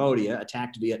of Cambodia,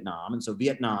 attacked Vietnam. And so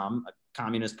Vietnam, a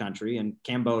communist country, and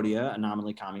Cambodia, a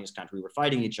nominally communist country, were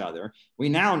fighting each other. We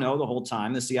now know the whole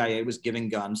time the CIA was giving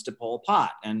guns to Pol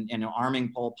Pot and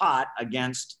arming Pol Pot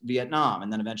against Vietnam.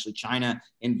 And then eventually China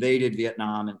invaded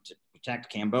Vietnam and to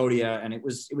protect Cambodia. And it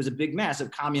was a big mess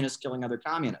of communists killing other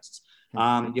communists.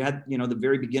 You had, you know, the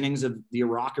very beginnings of the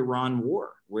Iraq-Iran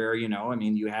war, where, you know, I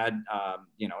mean, you had,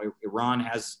 you know, Iran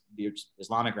has the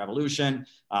Islamic Revolution.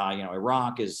 You know,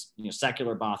 Iraq is, you know,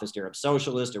 secular Ba'athist Arab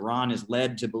socialist. Iran is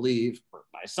led to believe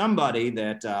by somebody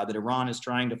that that Iran is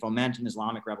trying to foment an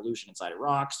Islamic revolution inside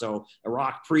Iraq. So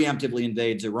Iraq preemptively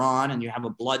invades Iran, and you have a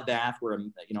bloodbath where,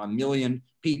 you know, 1 million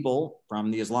people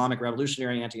from the Islamic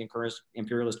revolutionary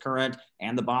anti-imperialist current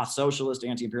and the Ba'ath socialist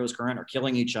anti-imperialist current are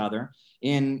killing each other.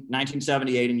 In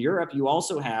 1978 in Europe, you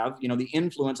also have, you know, the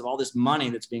influence of all this money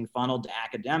that's being funneled to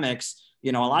academics.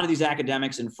 You know, a lot of these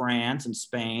academics in France and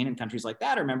Spain and countries like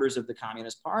that are members of the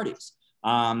communist parties. You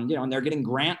know, and they're getting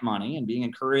grant money and being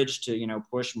encouraged to, you know,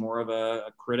 push more of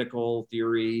a critical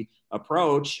theory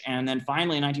approach. And then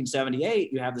finally in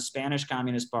 1978, you have the Spanish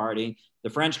Communist Party,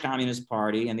 the French Communist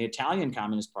Party, and the Italian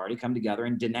Communist Party come together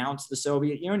and denounce the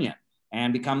Soviet Union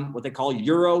and become what they call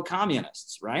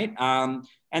Euro-communists, right?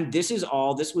 And this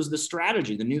was the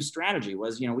strategy. The new strategy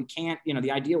was, you know, we can't, you know,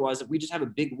 the idea was if we just have a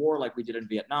big war like we did in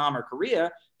Vietnam or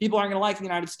Korea, people aren't going to like the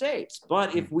United States.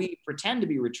 But if we pretend to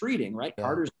be retreating, right? Yeah.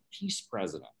 Carter's peace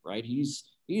president, right? He's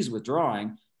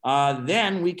withdrawing.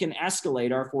 Then we can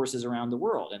escalate our forces around the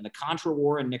world. And the Contra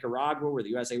War in Nicaragua, where the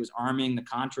USA was arming the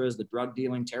Contras, the drug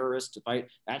dealing terrorists to fight,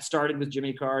 that started with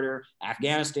Jimmy Carter.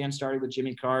 Afghanistan started with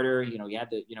Jimmy Carter. You know, you had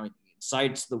the, you know,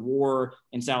 incites the war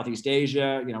in Southeast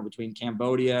Asia, you know, between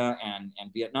Cambodia and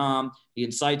Vietnam. He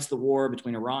incites the war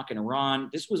between Iraq and Iran.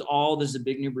 This was all the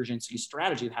Zbigniew Brzezinski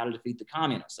strategy of how to defeat the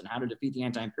communists and how to defeat the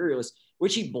anti-imperialists,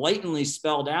 which he blatantly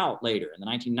spelled out later. In the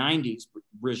 1990s,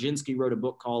 Brzezinski wrote a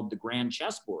book called The Grand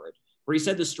Chessboard, where he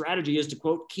said the strategy is to,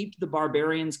 quote, keep the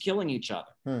barbarians killing each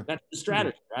other. That's the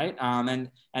strategy, right?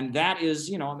 And that is,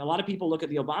 you know, a lot of people look at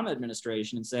the Obama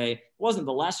administration and say, it wasn't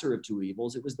the lesser of two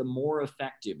evils, it was the more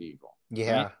effective evil.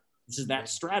 Yeah. Right? This is that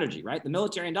strategy, right? The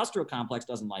military industrial complex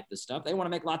doesn't like this stuff. They want to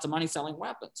make lots of money selling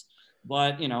weapons.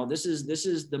 But, you know, this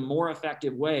is the more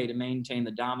effective way to maintain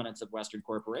the dominance of Western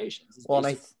corporations. Well,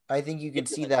 and I think you could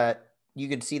see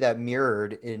that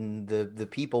mirrored in the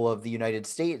people of the United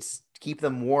States. Keep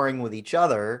them warring with each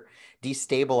other,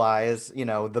 destabilize, you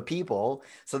know, the people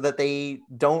so that they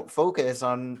don't focus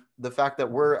on the fact that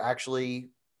we're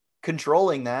actually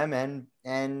controlling them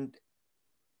and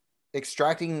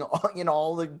extracting, you know,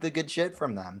 all the good shit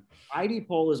from them.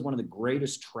 IDPOL is one of the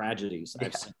greatest tragedies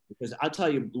I've seen, because I'll tell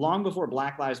you, long before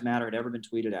Black Lives Matter had ever been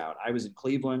tweeted out, I was in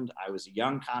Cleveland. I was a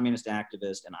young communist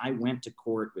activist, and I went to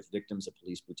court with victims of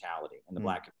police brutality in the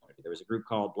Black community. There was a group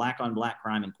called Black on Black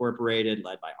Crime Incorporated,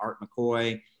 led by Art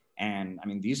McCoy. And I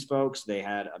mean, these folks, they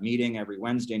had a meeting every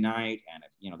Wednesday night, and,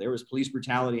 you know, there was police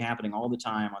brutality happening all the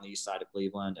time on the east side of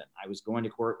Cleveland. And I was going to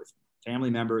court with family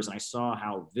members, and I saw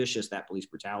how vicious that police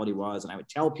brutality was. And I would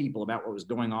tell people about what was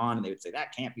going on, and they would say,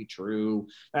 that can't be true.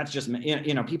 That's just,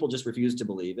 people just refused to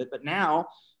believe it. But now,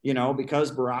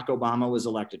 because Barack Obama was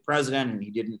elected president and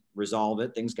he didn't resolve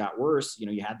it, things got worse.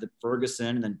 You had the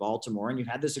Ferguson and then Baltimore, and you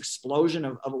had this explosion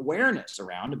of awareness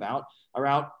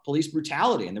about police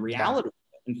brutality and the reality.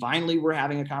 And finally, we're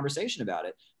having a conversation about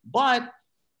it. But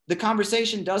the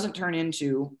conversation doesn't turn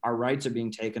into our rights are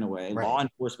being taken away. Right. Law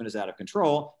enforcement is out of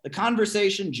control. The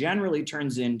conversation generally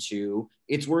turns into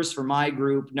it's worse for my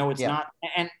group. No, it's not.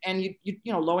 And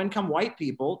low-income white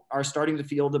people are starting to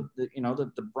feel the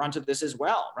brunt of this as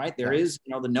well, right? There is,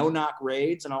 the no-knock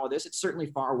raids and all of this. It's certainly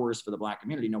far worse for the Black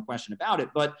community, no question about it.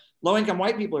 But low-income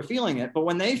white people are feeling it. But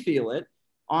when they feel it,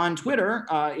 on Twitter,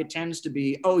 it tends to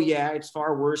be, oh, yeah, it's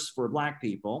far worse for Black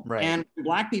people. Right. And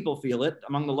Black people feel it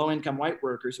among the low-income white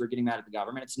workers who are getting mad at the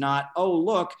government. It's not, oh,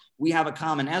 look, we have a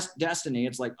common destiny.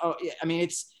 It's like, oh, I mean,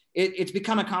 it's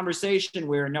become a conversation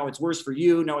where, no, it's worse for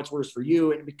you. No, it's worse for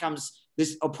you. It becomes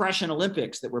this oppression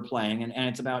Olympics that we're playing. And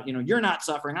it's about, you're not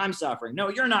suffering, I'm suffering. No,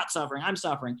 you're not suffering, I'm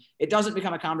suffering. It doesn't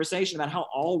become a conversation about how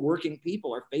all working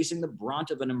people are facing the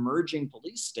brunt of an emerging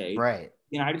police state. Right.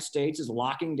 The United States is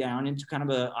locking down into kind of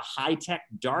a high-tech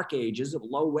dark ages of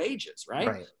low wages,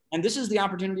 right? And this is the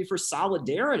opportunity for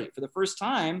solidarity. For the first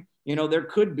time, there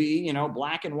could be,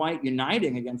 Black and white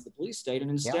uniting against the police state.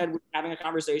 And instead, we're having a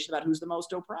conversation about who's the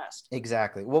most oppressed.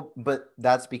 Exactly. Well, but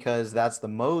that's because that's the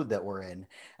mode that we're in.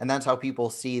 And that's how people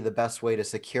see the best way to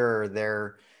secure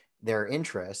their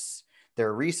interests,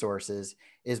 their resources,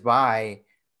 is by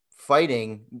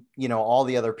fighting, all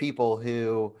the other people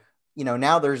who,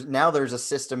 now there's a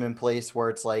system in place where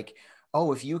it's like,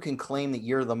 oh, if you can claim that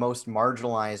you're the most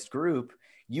marginalized group,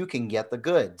 you can get the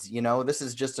goods. This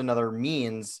is just another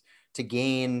means to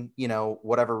gain,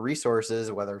 whatever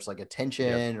resources, whether it's like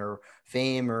attention or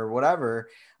fame or whatever,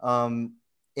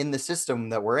 in the system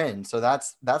that we're in. So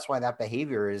that's why that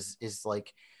behavior is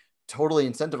like totally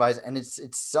incentivized, and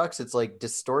it sucks. It's like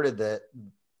distorted that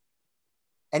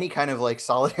any kind of like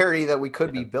solidarity that we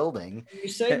could be building. You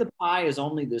say the pie is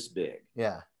only this big.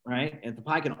 Yeah. Right. And the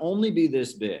pie can only be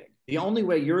this big. The only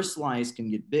way your slice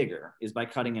can get bigger is by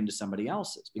cutting into somebody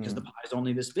else's, because the pie is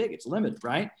only this big. It's limited,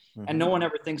 right? And no one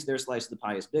ever thinks their slice of the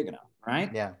pie is big enough, right?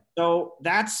 Yeah. So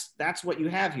that's what you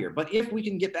have here. But if we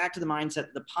can get back to the mindset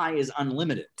that the pie is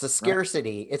unlimited. It's a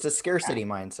scarcity. Right? It's a scarcity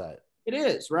mindset. It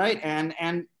is, right? And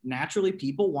naturally,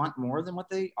 people want more than what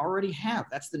they already have.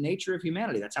 That's the nature of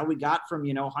humanity. That's how we got from,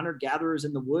 hunter-gatherers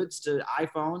in the woods to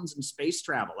iPhones and space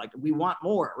travel. Like, we want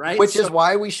more, right? Which is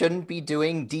why we shouldn't be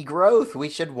doing degrowth. We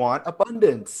should want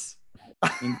abundance.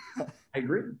 I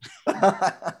agree.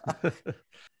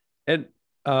 And,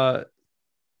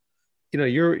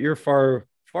 you're far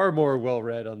more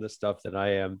well-read on this stuff than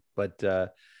I am. But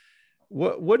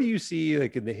what do you see,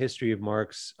 like, in the history of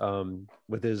Marx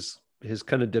with his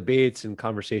kind of debates and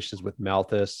conversations with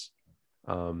Malthus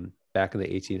back in the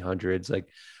 1800s? Like,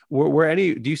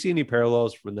 do you see any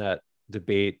parallels from that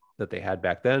debate that they had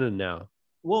back then and now?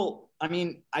 Well, I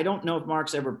mean, I don't know if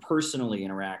Marx ever personally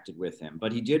interacted with him,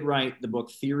 but he did write the book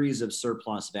Theories of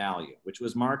Surplus Value, which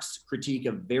was Marx's critique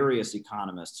of various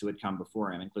economists who had come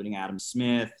before him, including Adam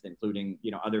Smith, including,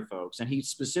 other folks. And he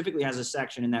specifically has a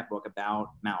section in that book about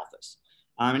Malthus.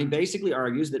 And he basically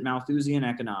argues that Malthusian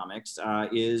economics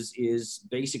is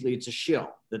basically, it's a shill,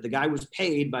 that the guy was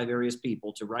paid by various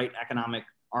people to write economic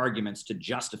arguments to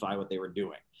justify what they were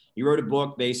doing. He wrote a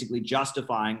book basically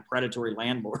justifying predatory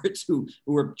landlords who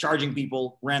were charging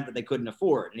people rent that they couldn't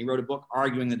afford. And he wrote a book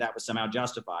arguing that that was somehow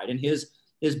justified. And his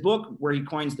book, where he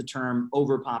coins the term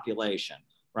overpopulation,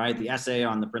 right, the essay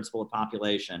on the principle of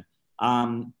population,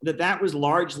 that was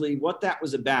largely what that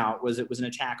was about. It was an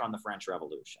attack on the French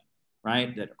Revolution.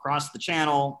 Right, that across the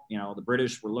channel, the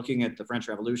British were looking at the French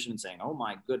Revolution and saying, oh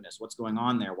my goodness, what's going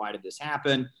on there? Why did this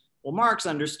happen? Well, Marx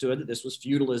understood that this was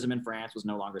feudalism in France was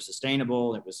no longer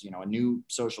sustainable. It was, a new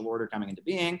social order coming into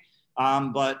being.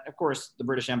 But of course, the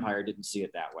British Empire didn't see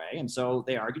it that way. And so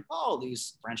they argued, oh,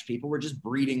 these French people were just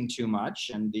breeding too much,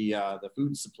 and the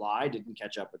food supply didn't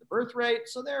catch up with the birth rate.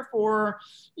 So therefore,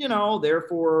 we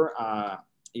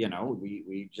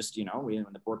just, when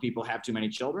the poor people have too many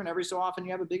children, every so often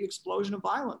you have a big explosion of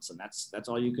violence, and that's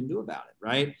all you can do about it,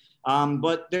 right?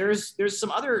 But there's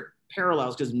some other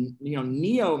parallels, because,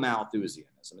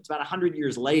 neo-Malthusianism, it's about 100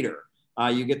 years later,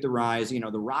 you get the rise, the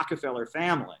Rockefeller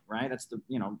family, right? That's the,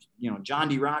 John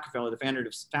D. Rockefeller, the founder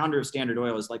of Standard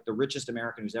Oil, is like the richest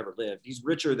American who's ever lived. He's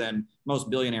richer than most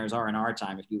billionaires are in our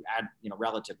time if you add,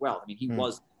 relative wealth. I mean, he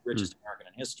was the richest American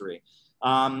in history.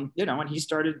 And he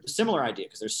started a similar idea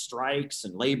because there's strikes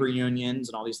and labor unions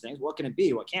and all these things. What can it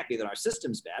be? What can't be that our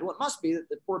system's bad? Well, it must be that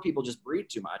the poor people just breed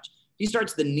too much. He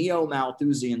starts the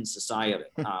Neo-Malthusian Society,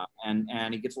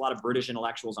 and he gets a lot of British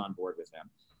intellectuals on board with him.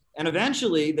 And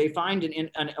eventually they find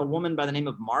a woman by the name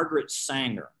of Margaret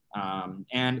Sanger.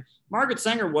 And Margaret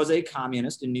Sanger was a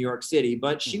communist in New York City,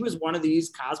 but she was one of these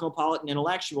cosmopolitan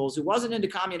intellectuals who wasn't into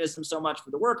communism so much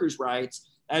for the workers' rights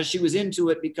as she was into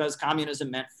it because communism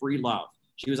meant free love.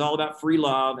 She was all about free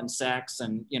love and sex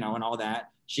and all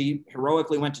that. She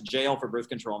heroically went to jail for birth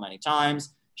control many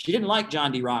times. She didn't like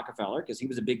John D. Rockefeller because he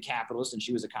was a big capitalist and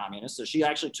she was a communist. So she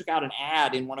actually took out an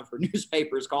ad in one of her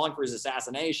newspapers calling for his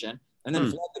assassination and then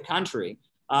fled the country.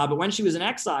 But when she was in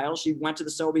exile, she went to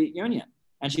the Soviet Union.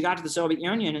 And she got to the Soviet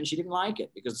Union and she didn't like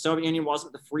it because the Soviet Union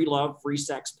wasn't the free love, free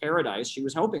sex paradise she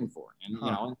was hoping for. And, in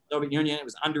the Soviet Union, it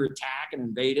was under attack and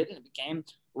invaded, and it became a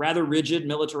rather rigid,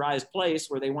 militarized place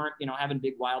where they weren't, having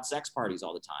big wild sex parties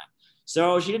all the time.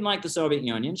 So she didn't like the Soviet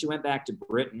Union. She went back to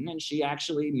Britain and she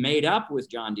actually made up with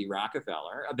John D.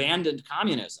 Rockefeller, abandoned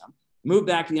communism, moved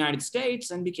back to the United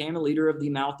States and became a leader of the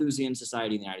Malthusian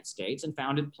Society of the United States and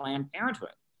founded Planned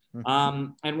Parenthood.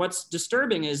 And what's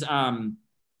disturbing is,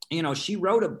 she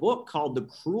wrote a book called The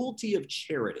Cruelty of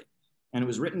Charity, and it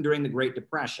was written during the Great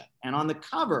Depression. And on the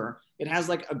cover, it has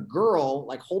like a girl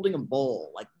like holding a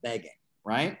bowl, like begging,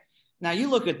 right? Now you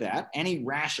look at that, any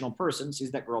rational person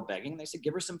sees that girl begging, and they say,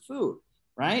 give her some food,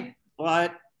 right?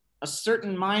 But a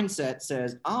certain mindset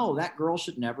says, oh, that girl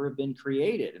should never have been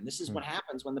created. And this is what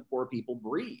happens when the poor people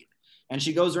breed. And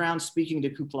she goes around speaking to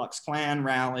Ku Klux Klan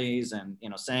rallies and,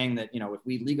 saying that, if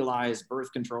we legalize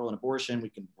birth control and abortion, we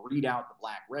can breed out the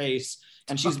black race.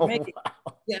 And she's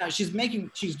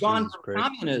she's gone from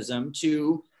communism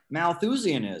to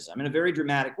Malthusianism in a very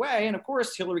dramatic way. And of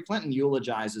course, Hillary Clinton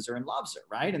eulogizes her and loves her,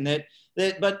 right? And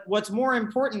but what's more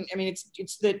important,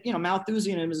 it's that,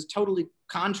 Malthusianism is totally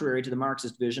contrary to the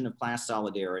Marxist vision of class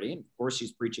solidarity. And of course,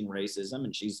 she's preaching racism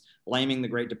and she's blaming the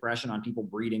Great Depression on people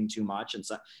breeding too much and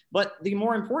so. But the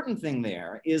more important thing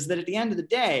there is that at the end of the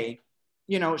day,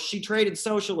 she traded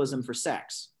socialism for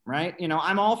sex, right?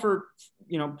 I'm all for,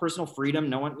 personal freedom.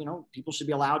 No one, people should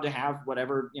be allowed to have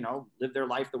whatever, live their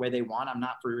life the way they want. I'm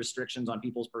not for restrictions on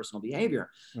people's personal behavior.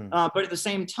 But at the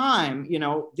same time,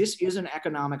 this is an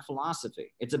economic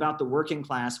philosophy. It's about the working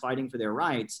class fighting for their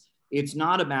rights. It's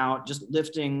not about just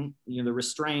lifting, the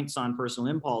restraints on personal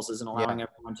impulses and allowing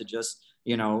everyone to just,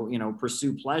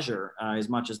 pursue pleasure as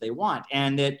much as they want.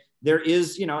 And that there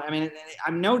is,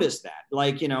 I've noticed that,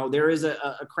 there is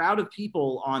a crowd of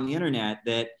people on the internet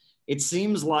that it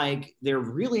seems like they're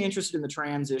really interested in the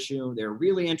trans issue. They're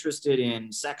really interested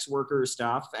in sex worker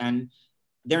stuff, and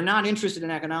they're not interested in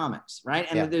economics, right?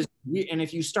 And and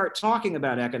if you start talking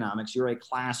about economics, you're a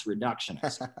class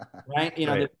reductionist, right?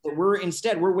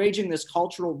 We're waging this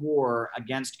cultural war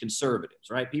against conservatives,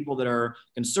 right? People that are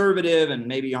conservative and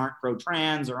maybe aren't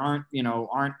pro-trans or aren't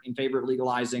in favor of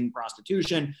legalizing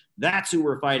prostitution. That's who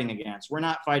we're fighting against. We're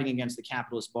not fighting against the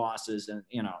capitalist bosses, and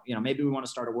maybe we want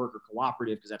to start a worker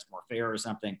cooperative because that's more fair or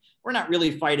something. We're not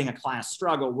really fighting a class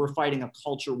struggle. We're fighting a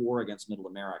culture war against Middle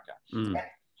America.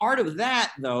 Part of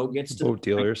that, though, gets to vote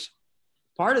dealers.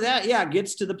 Part of that,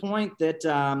 gets to the point that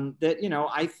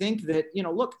I think that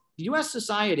look, U.S.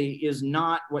 society is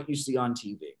not what you see on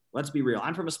TV. Let's be real.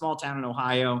 I'm from a small town in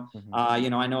Ohio. I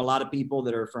know a lot of people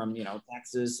that are from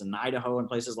Texas and Idaho and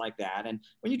places like that. And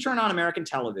when you turn on American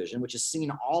television, which is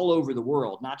seen all over the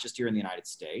world, not just here in the United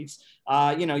States,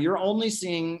 you're only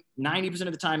seeing 90%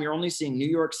 of the time you're only seeing New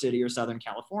York City or Southern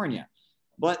California.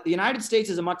 But the United States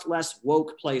is a much less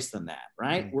woke place than that,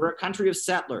 right? We're a country of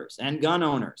settlers and gun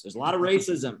owners. There's a lot of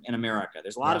racism in America.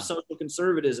 There's a lot of social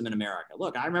conservatism in America.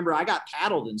 Look, I remember I got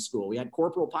paddled in school. We had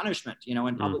corporal punishment,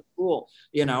 in public school,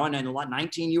 and in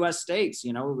 19 U.S. states,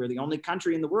 we're the only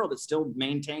country in the world that still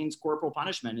maintains corporal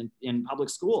punishment in public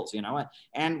schools,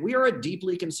 and we are a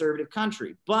deeply conservative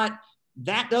country. But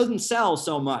that doesn't sell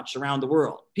so much around the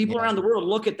world. People around the world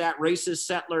look at that racist,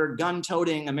 settler,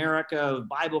 gun-toting America of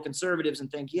Bible conservatives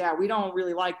and think, we don't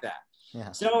really like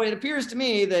that. So it appears to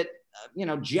me that,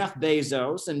 Jeff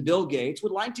Bezos and Bill Gates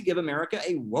would like to give America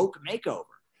a woke makeover,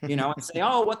 and say,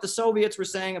 oh, what the Soviets were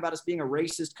saying about us being a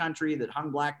racist country that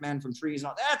hung black men from trees. And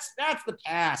all, that's the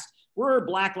past. We're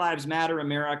Black Lives Matter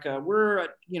America. We're,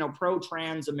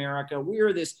 pro-trans America.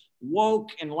 We're this woke,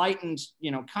 enlightened,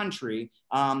 country.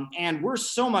 And we're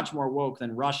so much more woke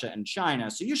than Russia and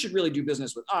China. So you should really do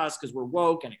business with us because we're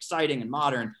woke and exciting and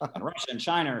modern. And Russia and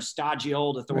China are stodgy,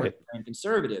 old, authoritarian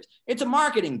conservatives. It's a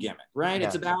marketing gimmick, right?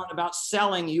 It's about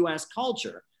selling U.S.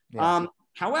 culture.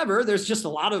 However, there's just a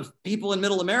lot of people in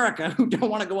middle America who don't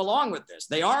want to go along with this.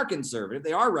 They are conservative,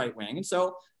 they are right wing. And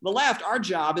so the left, our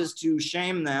job is to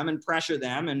shame them and pressure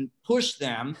them and push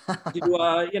them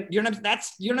to, you know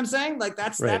what I'm saying? Like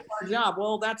that's our job.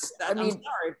 Well, I'm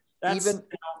sorry. That's,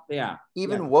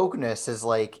 even wokeness is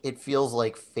like, it feels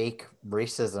like fake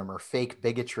racism or fake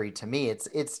bigotry to me.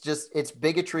 It's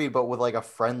bigotry, but with like a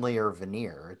friendlier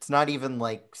veneer. It's not even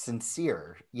like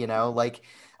sincere, you know, like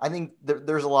I think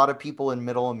there's a lot of people in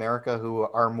middle America who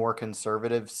are more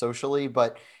conservative socially,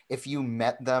 but if you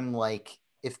met them, like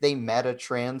if they met a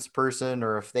trans person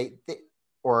or if they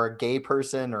or a gay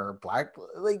person or a black,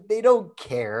 like they don't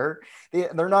care.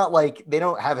 They're not like, they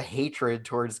don't have hatred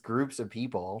towards groups of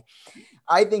people.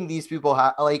 I think these people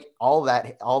have like all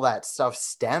that stuff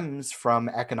stems from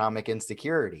economic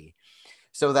insecurity.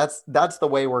 So that's the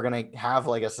way we're going to have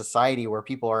like a society where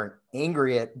people aren't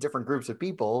angry at different groups of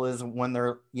people, is when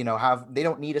they're, you know, they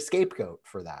don't need a scapegoat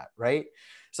for that. Right.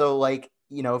 So like,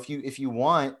 you know, if you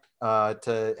want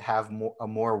to have a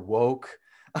more woke,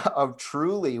 a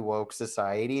truly woke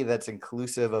society that's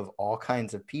inclusive of all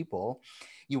kinds of people,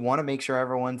 you want to make sure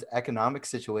everyone's economic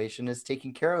situation is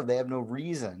taken care of. They have no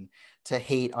reason to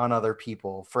hate on other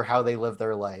people for how they live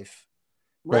their life.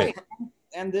 Right.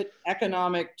 And that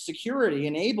economic security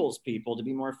enables people to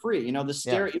be more free. You know,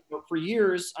 for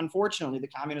years, unfortunately, the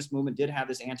communist movement did have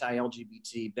this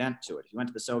anti-LGBT bent to it. If you went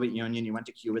to the Soviet Union, you went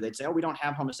to Cuba, they'd say, oh, we don't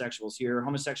have homosexuals here.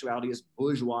 Homosexuality is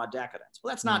bourgeois decadence.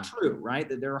 Well, that's not true, right?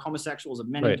 That there are homosexuals of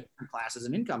many different classes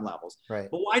and income levels. Right.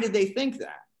 But why did they think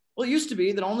that? Well, it used to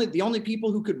be that the only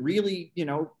people who could really, you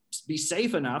know, be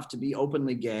safe enough to be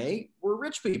openly gay were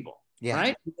rich people. Yeah.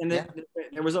 Right. And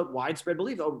there was a widespread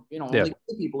belief, only gay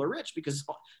people are rich, because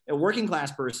a working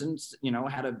class person, you know,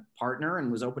 had a partner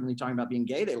and was openly talking about being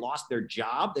gay. They lost their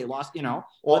job. They lost, you know.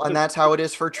 Well, and that's how it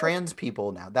is for trans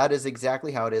people now. That is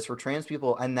exactly how it is for trans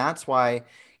people. And that's why,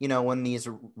 you know, when these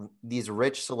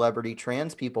rich celebrity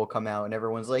trans people come out and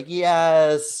everyone's like,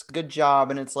 yes, good job.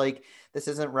 And it's like, this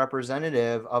isn't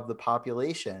representative of the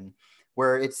population,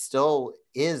 where it still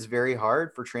is very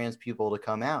hard for trans people to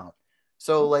come out.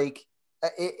 So like,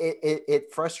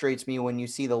 it frustrates me when you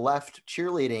see the left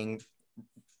cheerleading,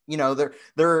 you know, they're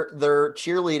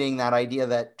cheerleading that idea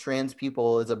that trans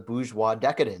people is a bourgeois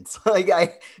decadence.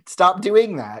 Like, stop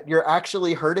doing that. You're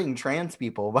actually hurting trans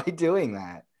people by doing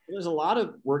that. There's a lot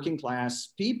of working class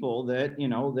people that, you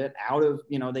know, that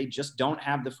they just don't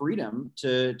have the freedom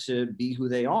to be who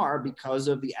they are because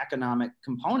of the economic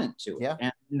component to it. Yeah.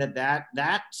 And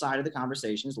that side of the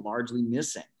conversation is largely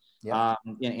missing. Yeah.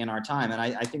 In our time. And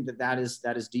I think that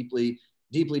is deeply,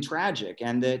 deeply tragic.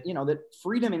 And that, you know, that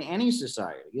freedom in any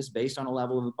society is based on a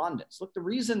level of abundance. Look, the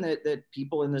reason that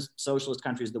people in the socialist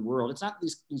countries of the world, it's not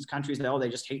these countries that, they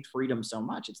just hate freedom so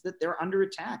much. It's that they're under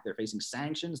attack. They're facing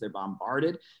sanctions. They're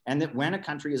bombarded. And that when a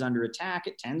country is under attack,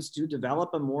 it tends to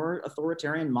develop a more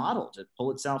authoritarian model to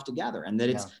pull itself together. And that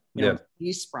it's,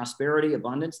 peace, prosperity,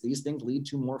 abundance, these things lead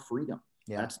to more freedom.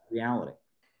 Yeah. That's the reality.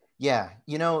 Yeah.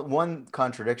 You know, one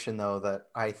contradiction, though, that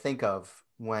I think of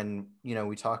when, you know,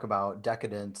 we talk about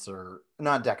decadence, or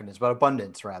not decadence, but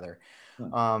abundance rather.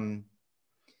 And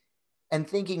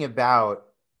thinking about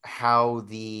how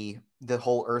the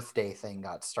whole Earth Day thing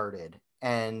got started.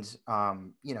 And,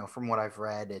 you know, from what I've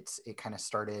read, it kind of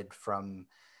started from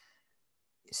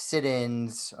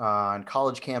sit-ins on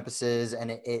college campuses.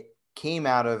 And it came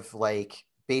out of like,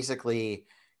 basically,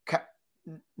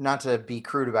 not to be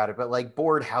crude about it, but like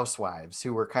bored housewives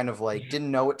who were kind of like, didn't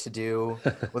know what to do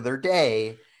with their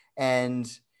day. And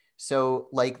so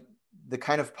like the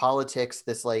kind of politics,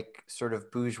 this like sort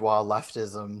of bourgeois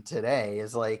leftism today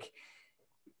is like,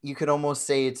 you could almost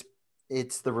say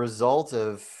it's the result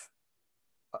of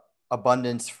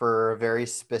abundance for a very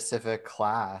specific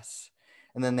class.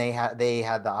 And then they had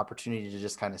the opportunity to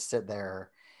just kind of sit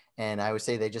there. And I would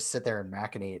say they just sit there and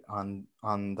machinate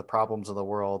on the problems of the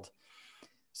world.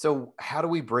 So how do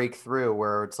we break through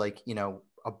where it's like, you know,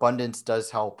 abundance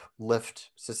does help lift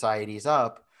societies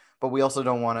up, but we also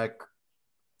don't want to,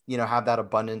 you know, have that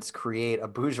abundance create a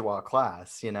bourgeois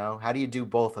class, you know? How do you do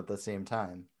both at the same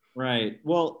time? Right.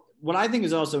 Well, what I think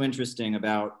is also interesting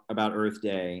about Earth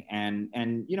Day, and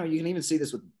you know, you can even see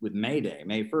this with May Day,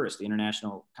 May 1st, the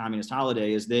International Communist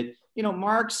Holiday, is that, you know,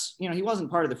 Marx, you know, he wasn't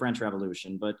part of the French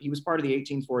Revolution, but he was part of the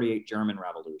 1848 German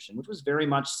Revolution, which was very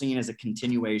much seen as a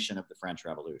continuation of the French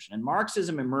Revolution. And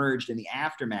Marxism emerged in the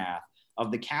aftermath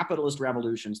of the capitalist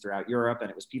revolutions throughout Europe. And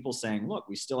it was people saying, look,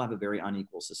 we still have a very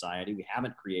unequal society. We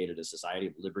haven't created a society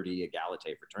of liberty,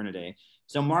 equality, fraternity.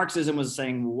 So Marxism was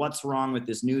saying, what's wrong with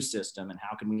this new system? And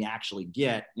how can we actually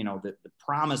get, you know, the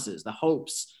promises, the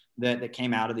hopes that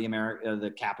came out of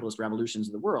the capitalist revolutions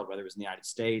of the world, whether it was in the United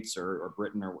States or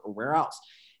Britain or where else.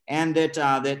 And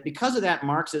that because of that,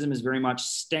 Marxism is very much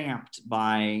stamped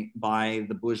by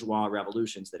the bourgeois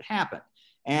revolutions that happened.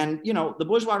 And, the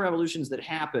bourgeois revolutions that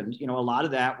happened, a lot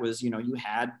of that was, you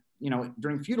had,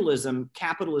 during feudalism,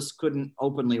 capitalists couldn't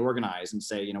openly organize and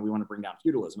say, we want to bring down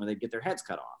feudalism, or they'd get their heads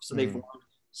cut off. So they formed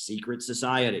secret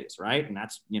societies, right? And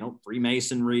that's,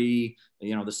 Freemasonry,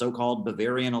 the so-called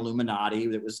Bavarian Illuminati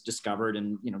that was discovered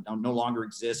and, no longer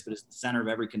exists, but is the center of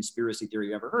every conspiracy theory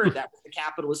you ever heard. That was the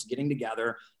capitalists getting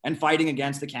together and fighting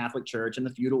against the Catholic Church and the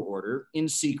feudal order in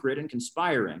secret and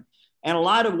conspiring. And a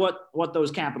lot of what those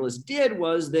capitalists did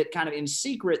was that kind of in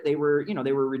secret, they were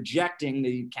rejecting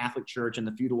the Catholic Church and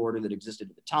the feudal order that existed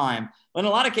at the time. But in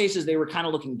a lot of cases, they were kind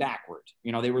of looking backward.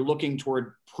 They were looking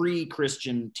toward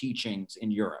pre-Christian teachings in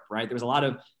Europe, right? There was a lot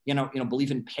of, belief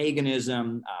in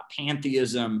paganism,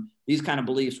 pantheism. These kind of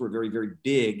beliefs were very, very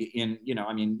big in,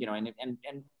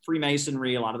 and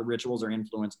Freemasonry, a lot of the rituals are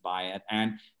influenced by it.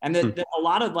 And that a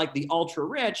lot of like the ultra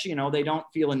rich, they don't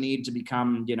feel a need to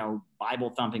become,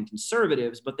 Bible thumping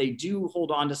conservatives, but they do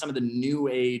hold on to some of the new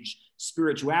age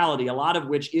spirituality, a lot of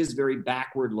which is very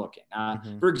backward looking.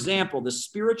 For example, the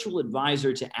spiritual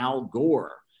advisor to Al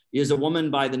Gore is a woman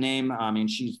by the name,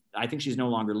 I think she's no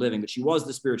longer living, but she was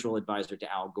the spiritual advisor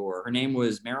to Al Gore. Her name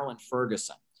was Marilyn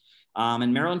Ferguson.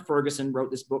 And Marilyn Ferguson wrote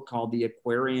this book called The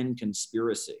Aquarian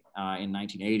Conspiracy in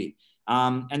 1980.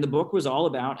 And the book was all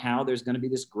about how there's going to be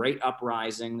this great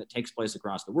uprising that takes place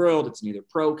across the world. It's neither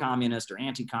pro-communist or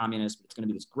anti-communist, but it's going to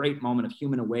be this great moment of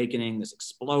human awakening, this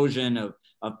explosion of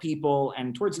people.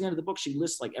 And towards the end of the book, she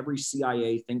lists like every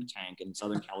CIA think tank in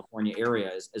Southern California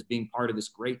area as being part of this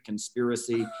great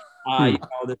conspiracy.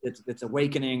 That it's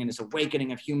awakening, and this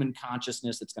awakening of human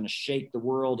consciousness that's going to shake the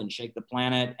world and shake the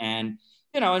planet. And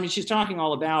she's talking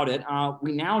all about it.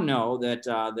 We now know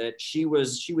that she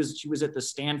was at the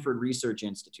Stanford Research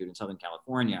Institute in Southern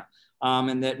California,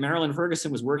 and that Marilyn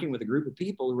Ferguson was working with a group of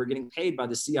people who were getting paid by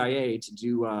the CIA to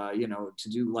do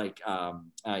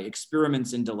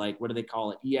experiments into like, what do they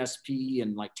call it, ESP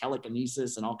and like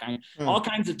telekinesis and all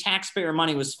kinds of taxpayer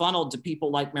money was funneled to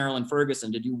people like Marilyn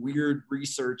Ferguson to do weird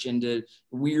research into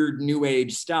weird new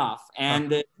age stuff.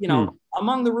 And that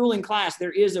among the ruling class,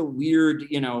 there is a weird,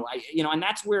 and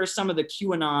that's where some of the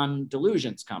QAnon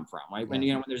delusions come from, right? When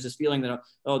there's this feeling that,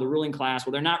 the ruling class,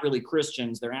 well, they're not really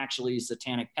Christians, they're actually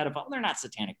satanic pedophiles. They're not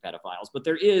satanic pedophiles, but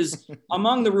there is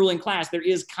among the ruling class, there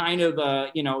is kind of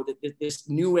this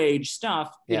new age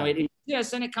stuff, it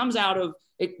exists, and it comes out of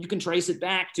it. You can trace it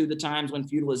back to the times when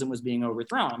feudalism was being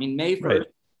overthrown. I mean, May 1st,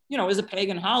 is a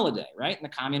pagan holiday, right? And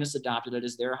the communists adopted it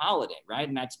as their holiday, right?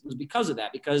 And that was because of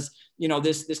that, because,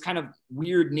 this kind of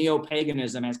weird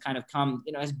neo-paganism has kind of come,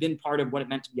 has been part of what it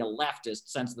meant to be a leftist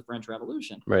since the French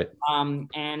Revolution. Right.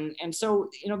 And so,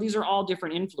 these are all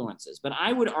different influences, but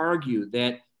I would argue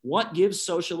that what gives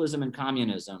socialism and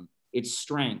communism its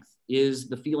strength is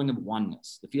the feeling of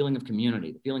oneness, the feeling of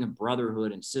community, the feeling of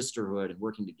brotherhood and sisterhood and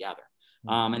working together.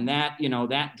 And that,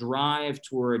 that drive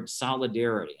toward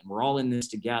solidarity, and we're all in this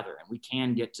together, and we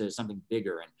can get to something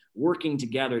bigger, and working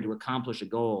together to accomplish a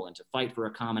goal and to fight for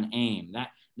a common aim.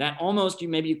 That almost,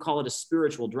 maybe you call it a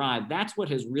spiritual drive. That's what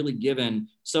has really given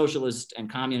socialist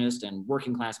and communist and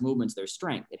working class movements their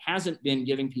strength. It hasn't been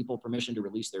giving people permission to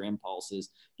release their impulses,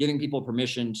 giving people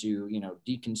permission to,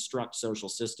 deconstruct social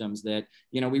systems that,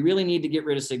 we really need to get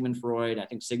rid of Sigmund Freud. I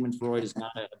think Sigmund Freud is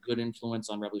not a good influence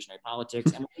on revolutionary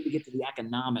politics. And we need to get to the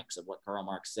economics of what Karl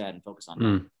Marx said and focus on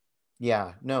that.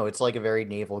 Yeah, no, it's like a very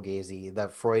navel gazy,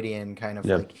 that Freudian kind of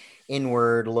like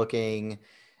inward looking.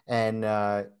 And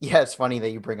it's funny that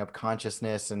you bring up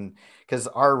consciousness, and because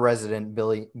our resident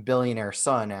billionaire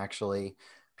son, actually,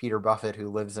 Peter Buffett, who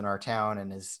lives in our town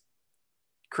and is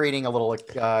creating a little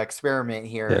experiment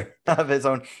here of his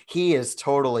own, he is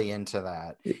totally into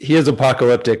that. He has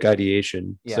apocalyptic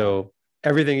ideation. So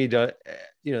everything he does,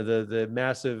 the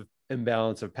massive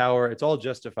imbalance of power, it's all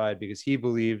justified because he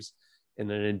believes in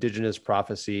an indigenous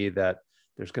prophecy that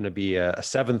there's going to be a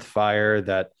seventh fire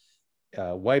that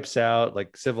wipes out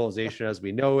like civilization as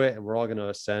we know it, and we're all going to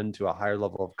ascend to a higher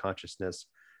level of consciousness.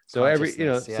 So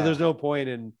so there's no point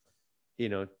in,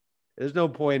 there's no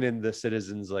point in the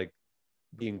citizens like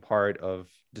being part of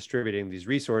distributing these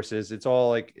resources. It's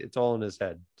all in his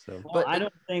head. So, but I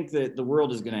don't think that the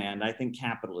world is going to end. I think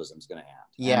capitalism is going to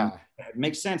end. And it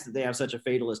makes sense that they have such a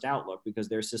fatalist outlook because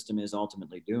their system is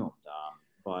ultimately doomed.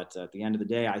 But at the end of the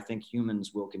day, I think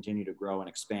humans will continue to grow and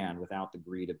expand without the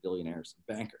greed of billionaires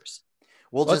and bankers.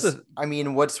 Well, what's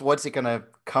it going to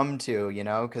come to,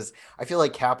 because I feel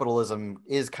like capitalism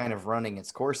is kind of running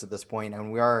its course at this point,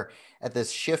 and we are at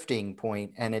this shifting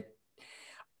point. And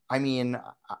I mean,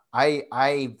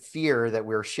 I fear that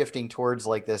we're shifting towards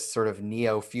like this sort of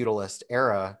neo-feudalist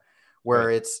era where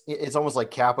Right. it's almost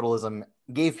like capitalism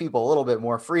gave people a little bit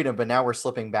more freedom, but now we're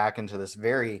slipping back into this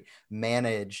very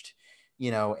managed,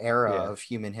 era Yeah. of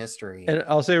human history. And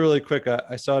I'll say really quick,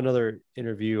 I saw another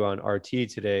interview on RT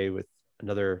today with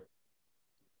another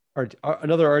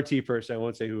another RT person. I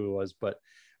won't say who it was, but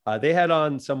they had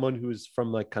on someone who's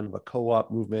from like kind of a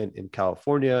co-op movement in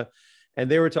California, and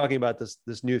they were talking about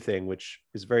this new thing, which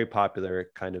is very popular,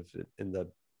 kind of in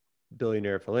the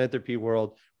billionaire philanthropy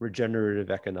world, regenerative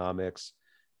economics,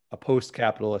 a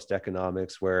post-capitalist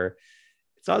economics, where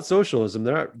it's not socialism.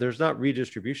 There's not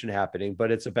redistribution happening,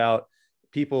 but it's about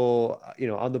people,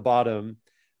 on the bottom,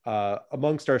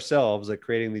 amongst ourselves, like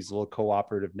creating these little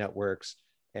cooperative networks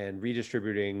and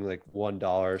redistributing like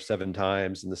 $1 7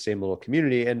 times in the same little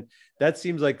community. And that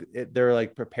seems like they're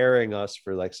like preparing us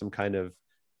for like some kind of,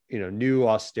 new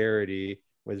austerity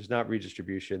where there's not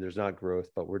redistribution, there's not growth,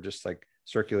 but we're just like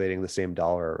circulating the same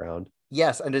dollar around.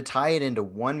 Yes, and to tie it into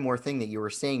one more thing that you were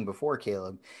saying before,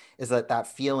 Caleb, is that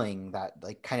feeling, that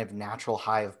like kind of natural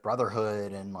high of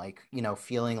brotherhood and like,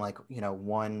 feeling like,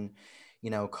 one,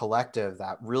 collective,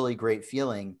 that really great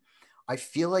feeling. I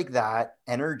feel like that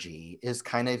energy is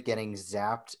kind of getting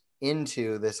zapped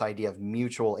into this idea of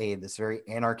mutual aid, this very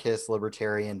anarchist,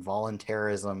 libertarian,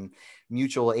 voluntarism,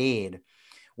 mutual aid,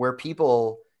 where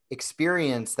people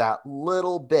experience that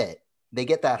little bit, they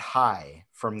get that high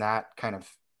from that kind of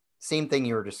same thing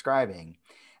you were describing.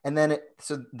 And then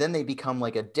then they become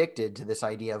like addicted to this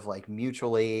idea of like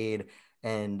mutual aid,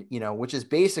 and which is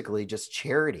basically just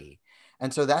charity.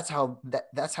 And so that's how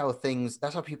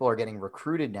people are getting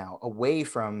recruited now away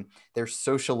from their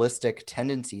socialistic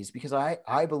tendencies, because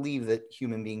I believe that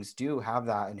human beings do have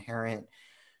that inherent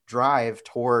drive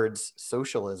towards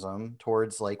socialism,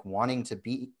 towards like wanting to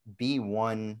be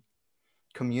one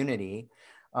community.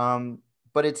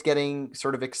 But it's getting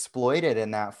sort of exploited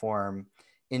in that form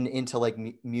into like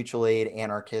mutual aid,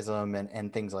 anarchism,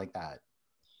 and things like that.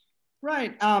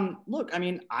 Right. Look, I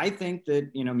mean, I think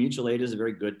that, mutual aid is a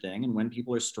very good thing. And when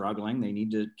people are struggling, they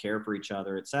need to care for each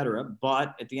other, et cetera.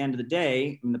 But at the end of the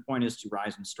day, I mean, the point is to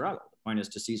rise and struggle. The point is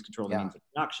to seize control of the means of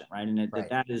production, right? And Right.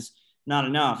 that is not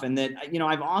enough. And that,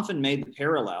 I've often made the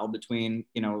parallel between,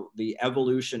 the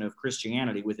evolution of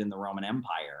Christianity within the Roman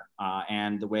Empire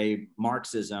and the way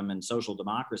Marxism and social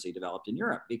democracy developed in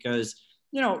Europe. Because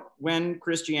when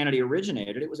Christianity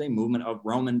originated, it was a movement of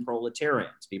Roman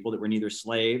proletarians, people that were neither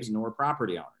slaves nor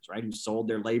property owners, right, who sold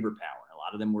their labor power. A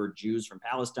lot of them were Jews from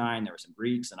Palestine. There were some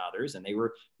Greeks and others, and they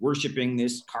were worshiping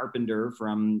this carpenter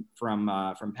from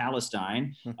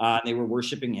Palestine. They were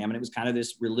worshiping him, and it was kind of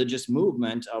this religious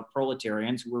movement of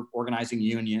proletarians who were organizing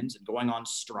unions and going on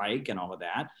strike and all of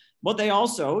that. But they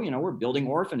also, were building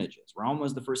orphanages. Rome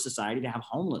was the first society to have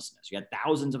homelessness. You had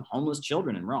thousands of homeless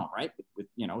children in Rome, right? With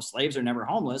slaves are never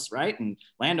homeless, right? And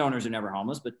landowners are never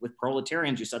homeless. But with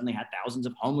proletarians, you suddenly had thousands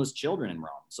of homeless children in Rome.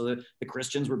 So the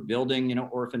Christians were building,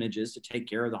 orphanages to take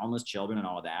care of the homeless children and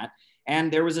all of that.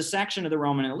 And there was a section of the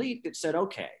Roman elite that said,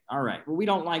 okay, all right, well, we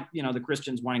don't like, the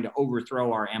Christians wanting to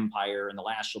overthrow our empire and the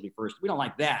last shall be first. We don't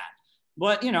like that.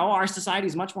 But, our society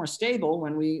is much more stable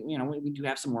when we do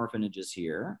have some orphanages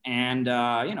here. And,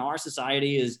 our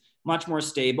society is much more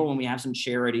stable when we have some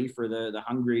charity for the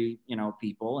hungry,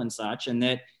 people and such. And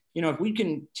that, if we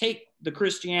can take the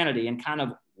Christianity and kind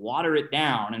of water it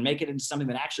down and make it into something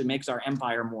that actually makes our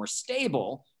empire more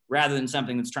stable rather than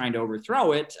something that's trying to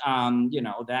overthrow it,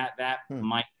 that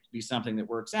might be something that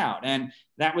works out. And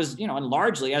that was, and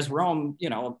largely as Rome,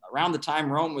 around the time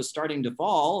Rome was starting to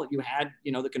fall, you had,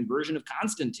 the conversion of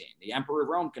Constantine. The emperor of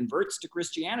Rome converts to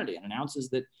Christianity and announces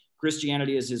that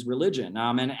Christianity is his religion.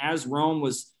 And as Rome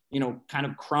was, kind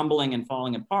of crumbling and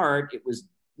falling apart, it was,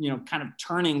 kind of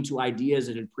turning to ideas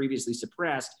it had previously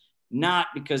suppressed, not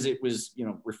because it was,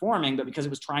 reforming, but because it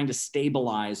was trying to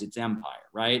stabilize its empire,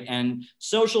 right? And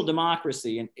social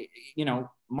democracy and,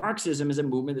 Marxism is a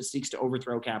movement that seeks to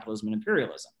overthrow capitalism and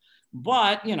imperialism.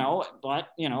 But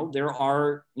there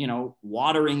are,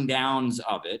 watering downs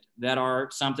of it that are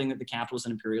something that the capitalists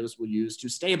and imperialists will use to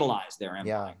stabilize their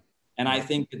empire. Yeah. And I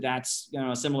think that that's,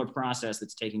 a similar process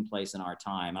that's taking place in our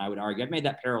time. I would argue, I've made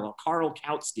that parallel. Karl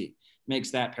Kautsky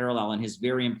makes that parallel in his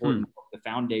very important book, The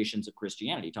Foundations of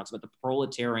Christianity. He talks about the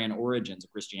proletarian origins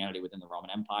of Christianity within the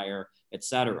Roman Empire, et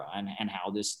cetera, and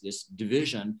how this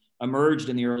division emerged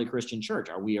in the early Christian church.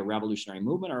 Are we a revolutionary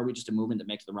movement, or are we just a movement that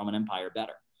makes the Roman Empire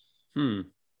better?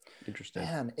 Interesting.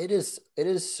 Man, it is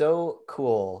so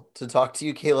cool to talk to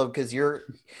you, Caleb, because your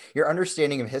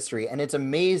understanding of history, and it's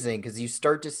amazing because you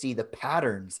start to see the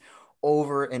patterns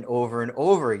over and over and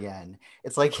over again.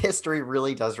 It's like history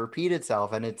really does repeat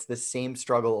itself, and it's the same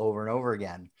struggle over and over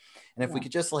again. And if we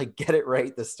could just like get it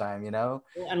right this time, you know?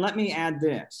 And let me add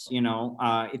this,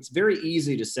 it's very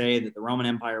easy to say that the Roman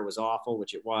Empire was awful,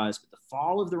 which it was, but the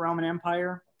fall of the Roman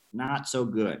Empire, not so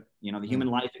good. The human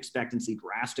life expectancy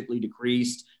drastically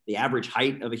decreased. The average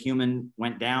height of a human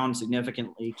went down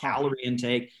significantly, calorie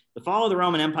intake. The fall of the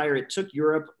Roman Empire, it took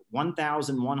Europe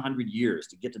 1,100 years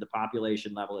to get to the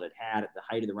population level it had at the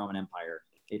height of the Roman Empire.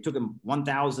 It took them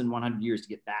 1,100 years to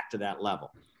get back to that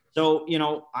level. So,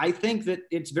 I think that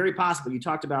it's very possible. You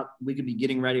talked about we could be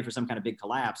getting ready for some kind of big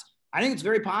collapse. I think it's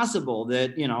very possible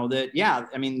that,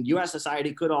 U.S.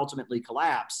 society could ultimately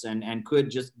collapse and could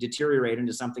just deteriorate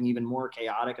into something even more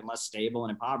chaotic and less stable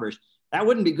and impoverished. That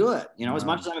wouldn't be good. As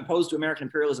much as I'm opposed to American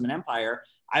imperialism and empire,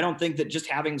 I don't think that just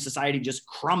having society just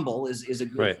crumble is a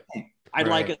good thing. I'd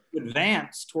like us to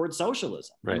advance towards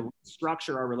socialism, and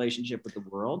structure our relationship with the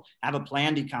world, have a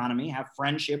planned economy, have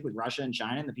friendship with Russia and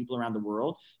China and the people around the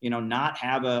world, not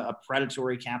have a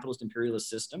predatory capitalist imperialist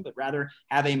system, but rather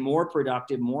have a more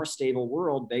productive, more stable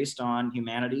world based on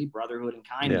humanity, brotherhood, and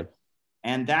kindness. Yeah.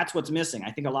 And that's what's missing.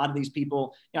 I think a lot of these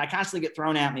people, I constantly get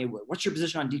thrown at me, what's your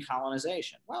position on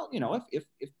decolonization? Well, if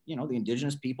the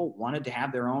indigenous people wanted to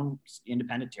have their own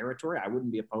independent territory, I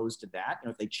wouldn't be opposed to that.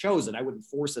 If they chose it, I wouldn't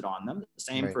force it on them. The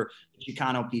same for the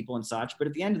Chicano people and such. But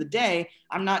at the end of the day,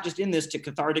 I'm not just in this to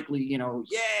cathartically,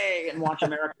 yay, and watch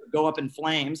America go up in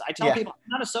flames. I tell people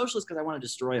I'm not a socialist because I want to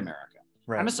destroy America.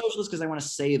 Right. I'm a socialist because I want to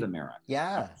save America.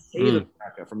 Yeah. Save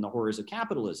America from the horrors of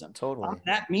capitalism. Totally.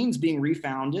 That means being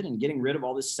refounded and getting rid of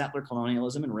all this settler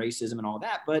colonialism and racism and all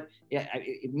that. But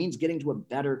it means getting to a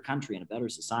better country and a better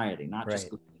society, not just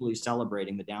completely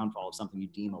celebrating the downfall of something you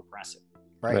deem oppressive.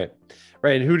 Right.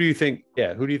 And who do you think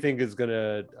is going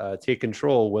to take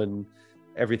control when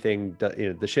everything,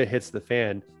 the shit hits the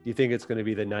fan? Do you think it's going to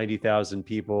be the 90,000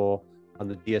 people on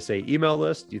the DSA email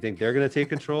list? Do you think they're going to take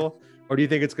control? Or do you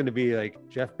think it's going to be like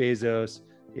Jeff Bezos,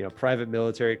 private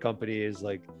military companies,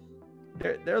 like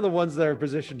they're the ones that are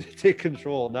positioned to take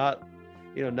control, not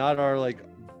our like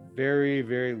very,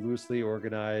 very loosely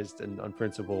organized and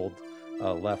unprincipled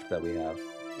left that we have.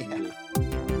 Yeah.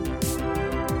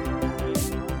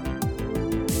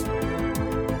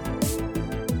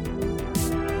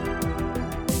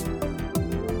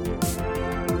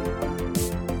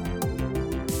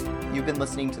 You've been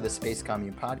listening to the Space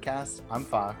Commune podcast. I'm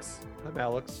Fox. I'm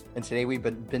Alex. And today we've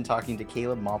been talking to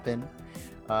Caleb Maupin.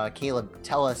 Caleb,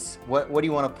 tell us, what do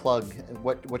you want to plug?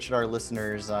 What should our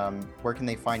listeners, where can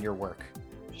they find your work?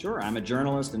 Sure. I'm a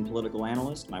journalist and political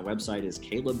analyst. My website is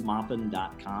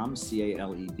calebmaupin.com,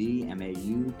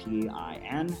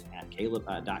 CALEBMAUPIN at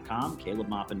caleb.com,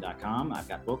 calebmaupin.com. I've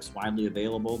got books widely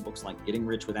available, books like Getting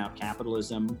Rich Without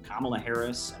Capitalism, Kamala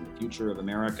Harris and the Future of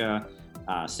America,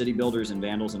 City Builders and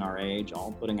Vandals in Our Age,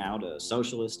 all putting out a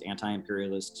socialist,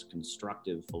 anti-imperialist,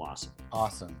 constructive philosophy.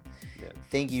 Awesome. Yeah.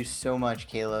 Thank you so much,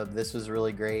 Caleb. This was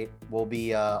really great. We'll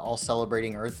be all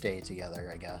celebrating Earth Day together,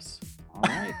 I guess. All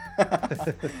right.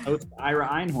 Ira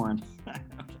Einhorn.